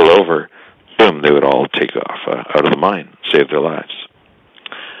canary keel over, boom, they would all take off out of the mine, save their lives.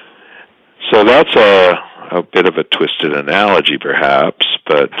 So that's a bit of a twisted analogy, perhaps,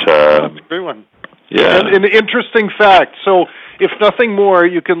 but that's a great one. Yeah, and an interesting fact. So, if nothing more,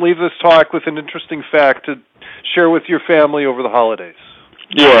 you can leave this talk with an interesting fact to share with your family over the holidays.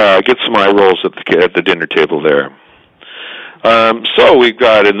 Yeah, get some eye rolls at the dinner table there. So we've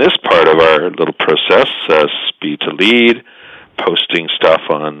got in this part of our little process, speed to lead, posting stuff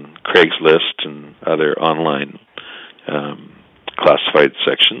on Craigslist and other online classified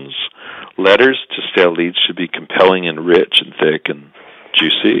sections. Letters to stale leads should be compelling and rich and thick and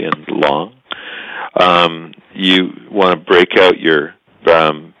juicy and long. You want to break out your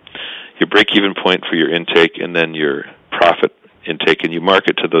break-even point for your intake and then your profit intake, and you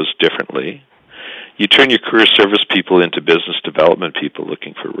market to those differently. You turn your career service people into business development people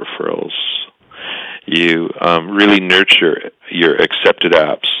looking for referrals. You really nurture your accepted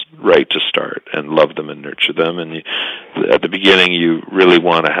apps right to start and love them and nurture them. And at the beginning, you really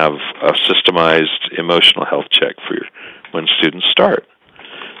want to have a systemized emotional health check for when students start.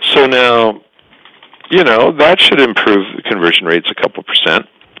 So now, that should improve the conversion rates a couple percent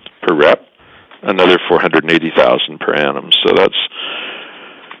per rep, another $480,000 per annum. So that's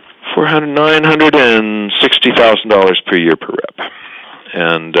 $960,000 per year per rep.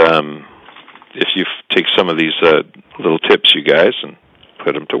 And if you take some of these little tips, you guys, and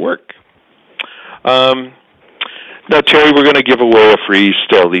put them to work. Now, Terry, we're going to give away a free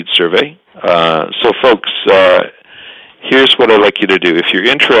stale lead survey. So, folks, here's what I'd like you to do. If you're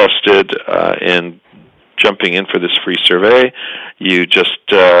interested in jumping in for this free survey, you just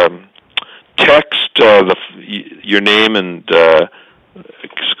text your name and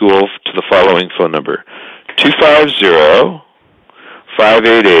school to the following phone number,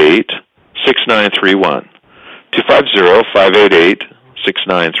 250-588-6931.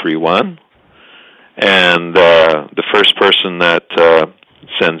 250-588-6931. And the first person that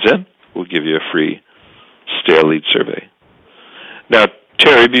sends in will give you a free stale lead survey. Now,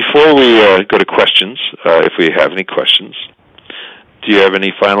 Terry, before we go to questions, if we have any questions, do you have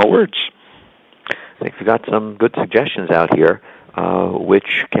any final words? I think we've got some good suggestions out here,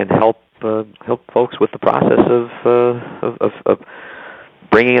 which can help folks with the process of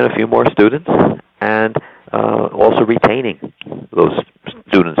bringing in a few more students and also retaining those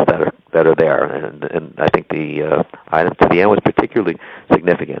students that are there. And I think the item to the end was particularly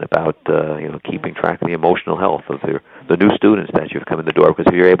significant about keeping track of the emotional health of the new students that you've come in the door. Because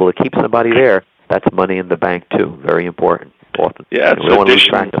if you're able to keep somebody there, that's money in the bank too. Very important. Often. Yeah, it's we don't want to lose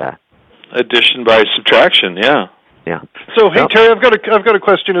track of that. Addition by subtraction. Yeah. Yeah. So, hey, Terry, I've got a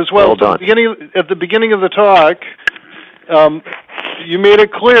question as well. Well done. At the beginning of the talk, you made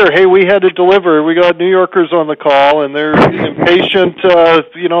it clear, hey, we had to deliver. We got New Yorkers on the call, and they're impatient,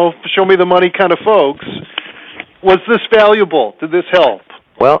 show me the money kind of folks. Was this valuable? Did this help?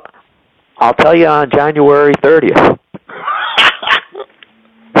 Well, I'll tell you on January 30th.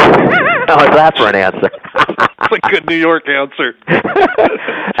 How's that for an answer? That's a good New York answer.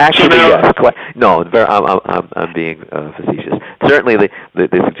 Actually, yes. No, I'm being facetious. Certainly, the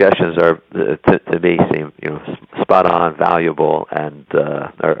suggestions are to me seem spot on, valuable, and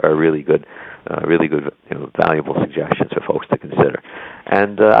are really good, valuable suggestions for folks to consider.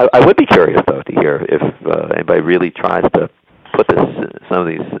 And I would be curious though to hear if anybody really tries to put some of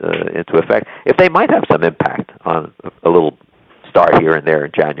these into effect, if they might have some impact on a little start here and there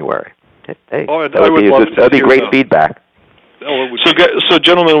in January. Hey, that'd be great feedback. So,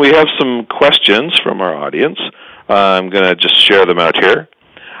 gentlemen, we have some questions from our audience. I'm going to just share them out here.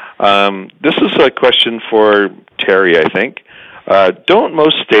 This is a question for Terry, I think. Don't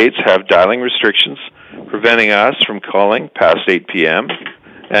most states have dialing restrictions preventing us from calling past 8 p.m.?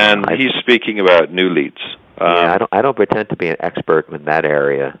 And he's speaking about new leads. I don't pretend to be an expert in that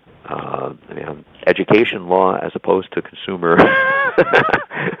area. Education law as opposed to consumer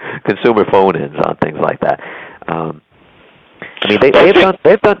phone-ins on things like that. They've made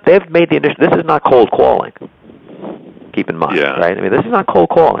the initiative. This is not cold calling. Keep in mind, right? This is not cold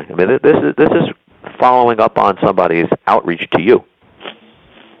calling. This is following up on somebody's outreach to you.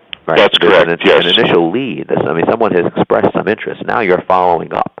 Right? That's correct. An initial lead. Someone has expressed some interest. Now you're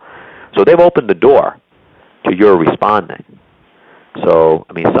following up. So they've opened the door to your responding. So,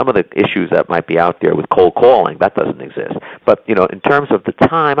 some of the issues that might be out there with cold calling, that doesn't exist. But, in terms of the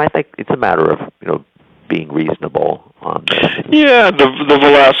time, I think it's a matter of, being reasonable on this. Yeah, the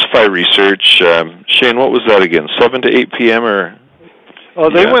Velocify research, Shane, what was that again, 7 to 8 p.m. or?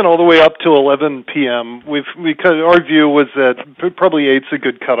 They went all the way up to 11 p.m. Our view was that probably 8's a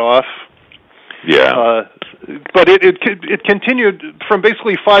good cutoff. Yeah. But it continued from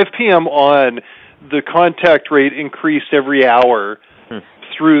basically 5 p.m. on. The contact rate increased every hour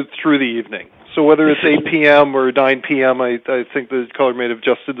through the evening. So whether it's 8 p.m. or 9 p.m., I think the caller may have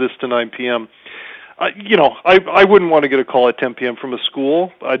adjusted this to 9 p.m. I wouldn't want to get a call at 10 p.m. from a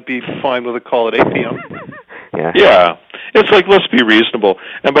school. I'd be fine with a call at 8 p.m. Yeah. It's like, let's be reasonable.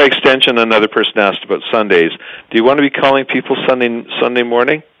 And by extension, another person asked about Sundays. Do you want to be calling people Sunday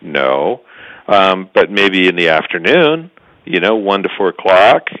morning? No. But maybe in the afternoon, 1 to 4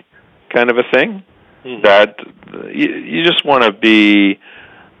 o'clock kind of a thing. that you just want to be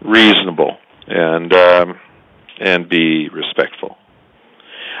reasonable and be respectful.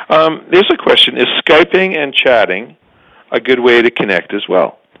 There's a question: is Skyping and chatting a good way to connect as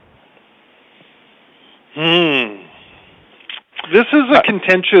well? This is a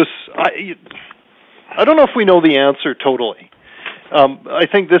contentious. I don't know if we know the answer totally. I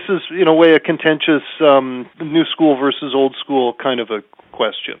think this is, in a way, a contentious new school versus old school kind of a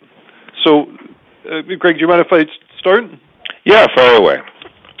question. So, Greg, do you mind if I start? Yeah, fire away.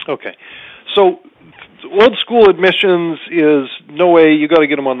 Okay. So, old school admissions is no way, you got to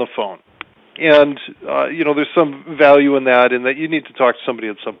get them on the phone. And there's some value in that you need to talk to somebody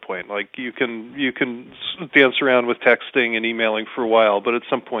at some point. Like you can dance around with texting and emailing for a while, but at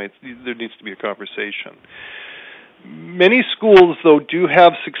some point there needs to be a conversation. Many schools, though, do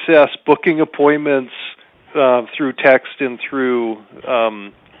have success booking appointments through text and through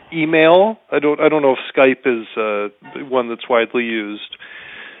email. I don't know if Skype is one that's widely used.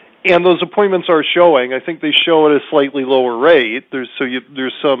 And those appointments are showing. I think they show at a slightly lower rate. There's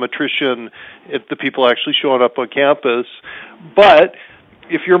some attrition at the people actually showing up on campus. But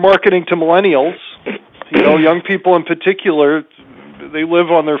if you're marketing to millennials, young people in particular, they live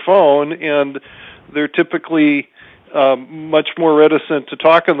on their phone, and they're typically much more reticent to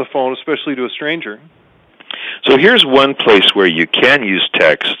talk on the phone, especially to a stranger. So here's one place where you can use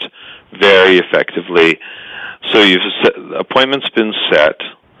text very effectively. So appointment's been set.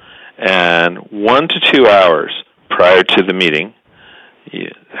 And 1 to 2 hours prior to the meeting,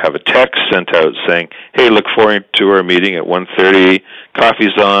 you have a text sent out saying, hey, look forward to our meeting at 1:30.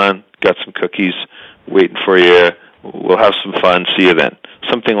 Coffee's on, got some cookies waiting for you. We'll have some fun. See you then.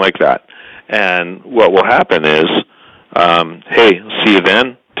 Something like that. And what will happen is, hey, see you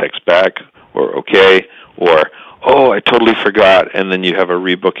then, text back, or okay, or, oh, I totally forgot, and then you have a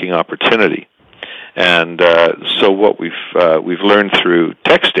rebooking opportunity. And so what we've learned through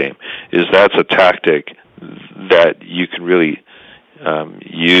texting is that's a tactic that you can really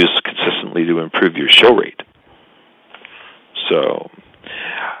use consistently to improve your show rate. So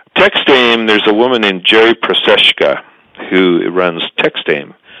TextAim, there's a woman named Jerry Proseshka who runs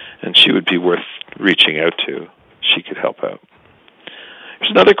TextAim, and she would be worth reaching out to. She could help out.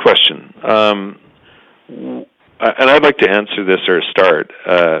 There's another question, and I'd like to answer this or start.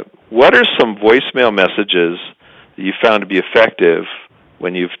 What are some voicemail messages that you found to be effective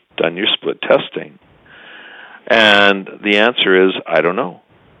when you've done your split testing? And the answer is, I don't know.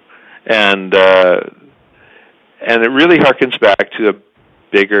 And it really harkens back to a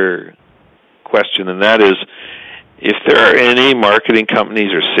bigger question, and that is, if there are any marketing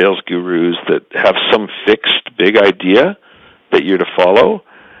companies or sales gurus that have some fixed big idea that you're to follow,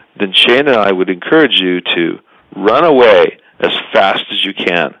 then Shane and I would encourage you to run away as fast as you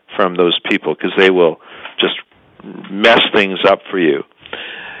can from those people, because they will just mess things up for you.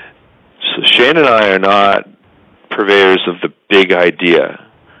 So Shane and I are not purveyors of the big idea.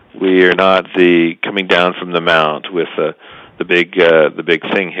 We are not the coming down from the mount with the big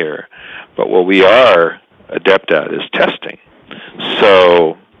thing here. But what we are adept at is testing.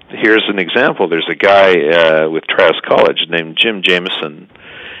 So here's an example. There's a guy with Travis College named Jim Jameson,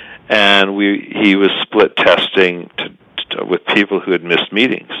 and he was split testing with people who had missed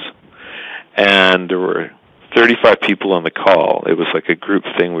meetings. And there were 35 people on the call. It was like a group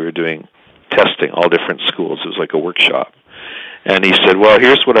thing. We were doing testing, all different schools. It was like a workshop. And he said, well,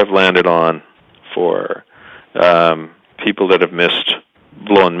 here's what I've landed on for people that have missed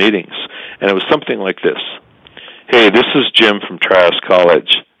blown meetings. And it was something like this. Hey, this is Jim from Travis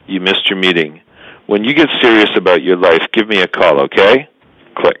College. You missed your meeting. When you get serious about your life, give me a call, okay?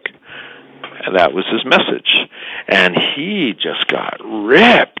 Click. And that was his message. And he just got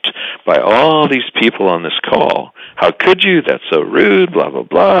ripped by all these people on this call. How could you? That's so rude, blah, blah,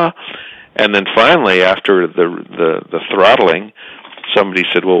 blah. And then finally, after the throttling, somebody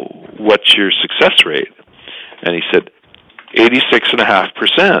said, well, what's your success rate? And he said,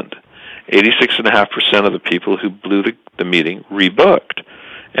 86.5%. 86.5% of the people who blew the meeting rebooked.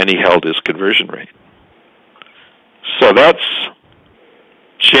 And he held his conversion rate. So that's,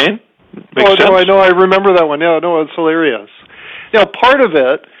 Shane? Oh, no, I know. I remember that one. Yeah, no, it's hilarious. Now, part of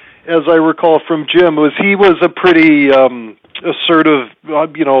it, as I recall from Jim, was he was a pretty assertive,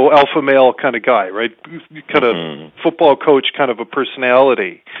 alpha male kind of guy, right? Kind of football coach kind of a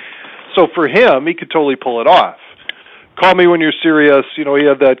personality. So for him, he could totally pull it off. Call me when you're serious. He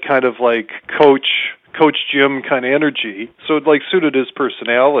had that kind of like Coach Jim kind of energy. So it like suited his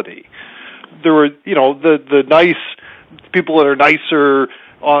personality. There were, the nice people that are nicer,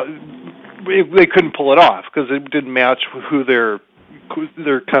 they couldn't pull it off because it didn't match who their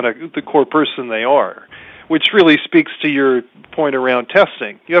they're kind of the core person they are, which really speaks to your point around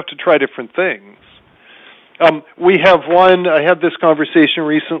testing. You have to try different things. We have I had this conversation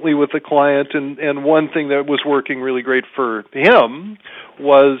recently with a client, and one thing that was working really great for him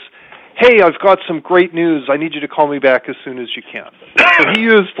was, hey, I've got some great news. I need you to call me back as soon as you can. So he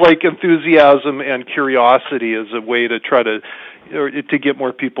used like enthusiasm and curiosity as a way to try to get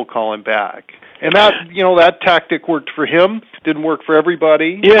more people calling back. And that tactic worked for him. Didn't work for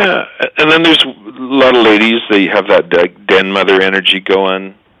everybody. Yeah, and then there's a lot of ladies. They have that den mother energy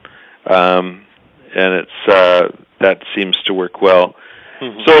going. And it's that seems to work well.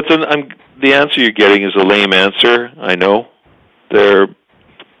 Mm-hmm. So the answer you're getting is a lame answer. I know they're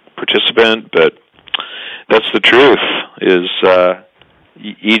participant, but that's the truth. Is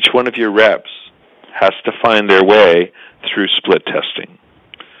each one of your reps has to find their way through split testing,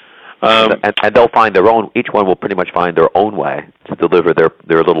 and they'll find their own. Each one will pretty much find their own way to deliver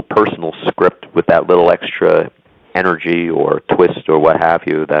their little personal script with that little extra energy or twist or what have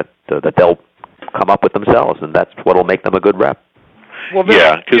you that they'll come up with themselves, and that's what will make them a good rep. Well,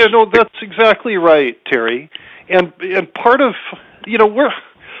 that's exactly right, Terry. And part of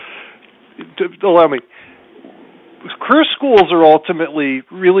allow me. Career schools are ultimately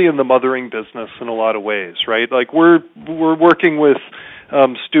really in the mothering business in a lot of ways, right? Like we're working with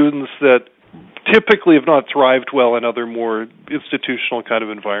students that typically have not thrived well in other more institutional kind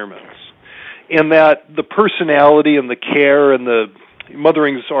of environments, and that the personality and the care and the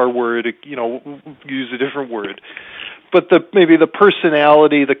mothering's our word, use a different word. But maybe the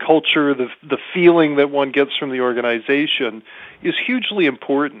personality, the culture, the feeling that one gets from the organization is hugely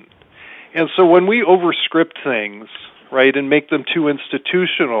important. And so when we overscript things, right, and make them too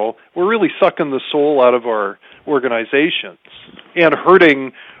institutional, we're really sucking the soul out of our organizations and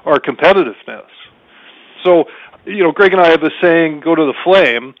hurting our competitiveness. So, Greg and I have a saying, go to the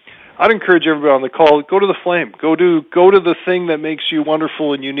flame. I'd encourage everybody on the call, go to the flame. Go to the thing that makes you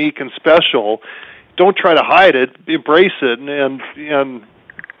wonderful and unique and special. Don't try to hide it. Embrace it and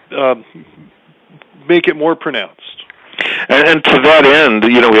make it more pronounced. And to that end,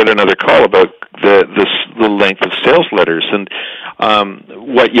 we had another call about the length of sales letters, and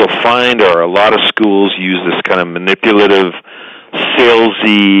what you'll find are a lot of schools use this kind of manipulative,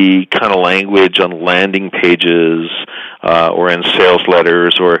 salesy kind of language on landing pages or in sales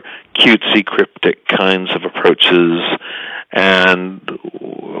letters, or cutesy, cryptic kinds of approaches. And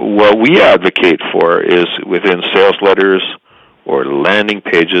what we advocate for is within sales letters or landing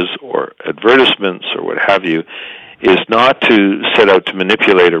pages or advertisements or what have you, is not to set out to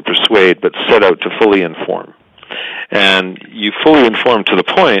manipulate or persuade, but set out to fully inform. And you fully inform to the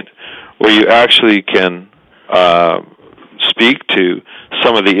point where you actually can speak to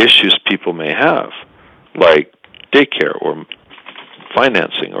some of the issues people may have, like daycare or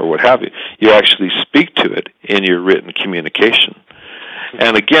financing or what have you. You actually speak to it in your written communication.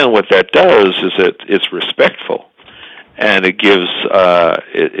 And again, what that does is it's respectful, and it gives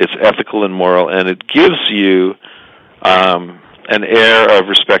it's ethical and moral, and it gives you an air of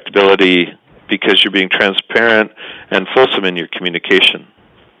respectability because you're being transparent and fulsome in your communication.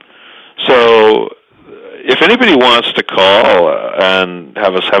 So if anybody wants to call and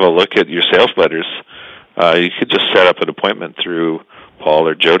have us have a look at your sales letters, you could just set up an appointment through Paul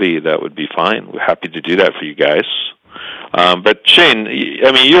or Jody. That would be fine. We're happy to do that for you guys. But Shane,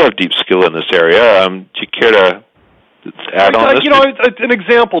 you have deep skill in this area. Do you care to add on this?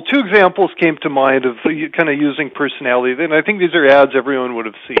 Two examples came to mind of kind of using personality, and I think these are ads everyone would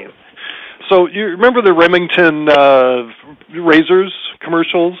have seen. So you remember the Remington razors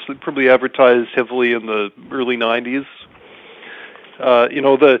commercials that probably advertised heavily in the early 90s?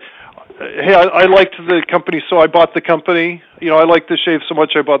 Hey, I liked the company, so I bought the company. I liked the shave so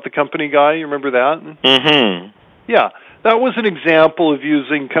much I bought the company guy. You remember that? Mm-hmm. Yeah. That was an example of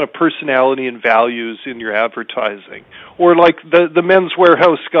using kind of personality and values in your advertising. Or like the Men's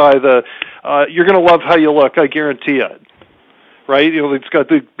Warehouse guy, you're going to love how you look, I guarantee it. Right? It's got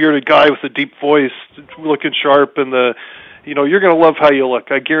the bearded guy with the deep voice looking sharp, and you're going to love how you look,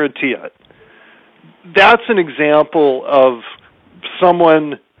 I guarantee it. That's an example of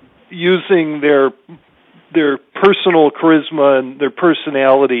someone using their personal charisma and their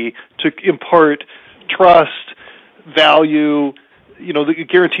personality to impart trust, value. The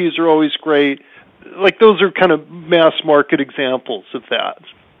guarantees are always great. Like, those are kind of mass market examples of that.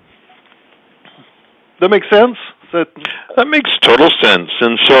 That make sense? That makes total sense.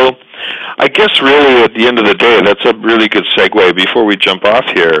 And so I guess really at the end of the day, that's a really good segue before we jump off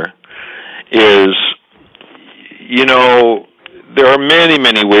here, is, there are many,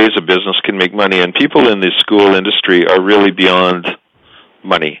 many ways a business can make money, and people in the school industry are really beyond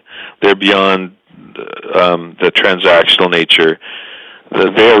money. They're beyond the transactional nature.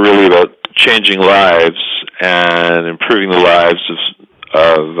 They are really about changing lives and improving the lives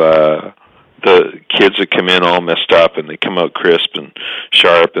of the kids that come in all messed up, and they come out crisp and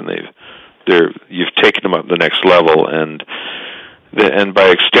sharp, and you've taken them up the next level, and by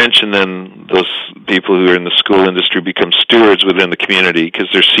extension, then those people who are in the school industry become stewards within the community because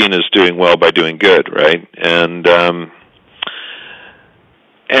they're seen as doing well by doing good, right? And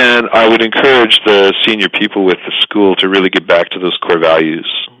I would encourage the senior people with the school to really get back to those core values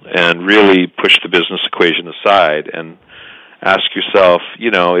and really push the business equation aside and ask yourself,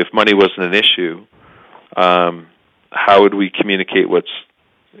 if money wasn't an issue, how would we communicate what's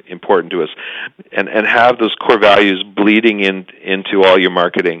important to us, and have those core values bleeding into all your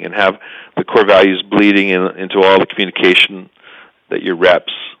marketing, and have the core values bleeding into all the communication that your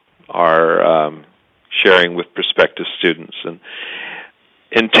reps are sharing with prospective students. And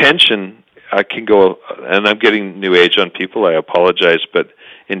intention can go, and I'm getting new age on people, I apologize, but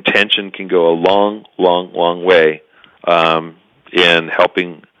intention can go a long, long, long way in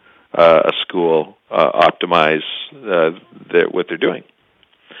helping a school optimize what they're doing.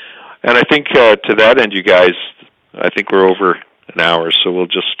 And I think to that end, you guys, I think we're over an hour, so we'll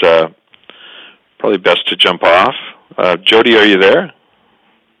just probably best to jump off. Jody, are you there?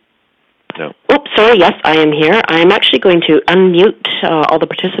 No. Oops, sorry. Yes, I am here. I'm actually going to unmute all the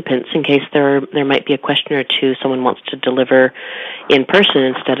participants in case there might be a question or two someone wants to deliver in person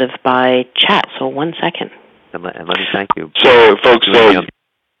instead of by chat. So 1 second. And let me thank you. So, folks,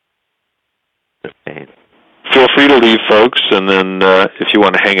 feel free to leave, folks, and then if you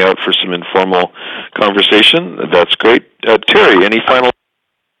want to hang out for some informal conversation, that's great. Terry, any final?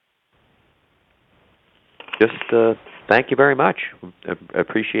 Just thank you very much. I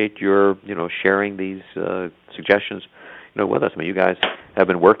appreciate your sharing these suggestions with us. I mean, you guys have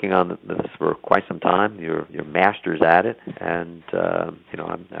been working on this for quite some time. You're masters at it, and I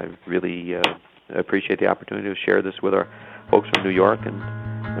really appreciate the opportunity to share this with our folks from New York and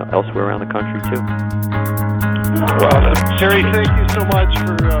elsewhere around the country too. Well, Terry, thank you so much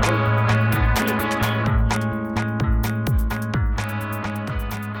for hosting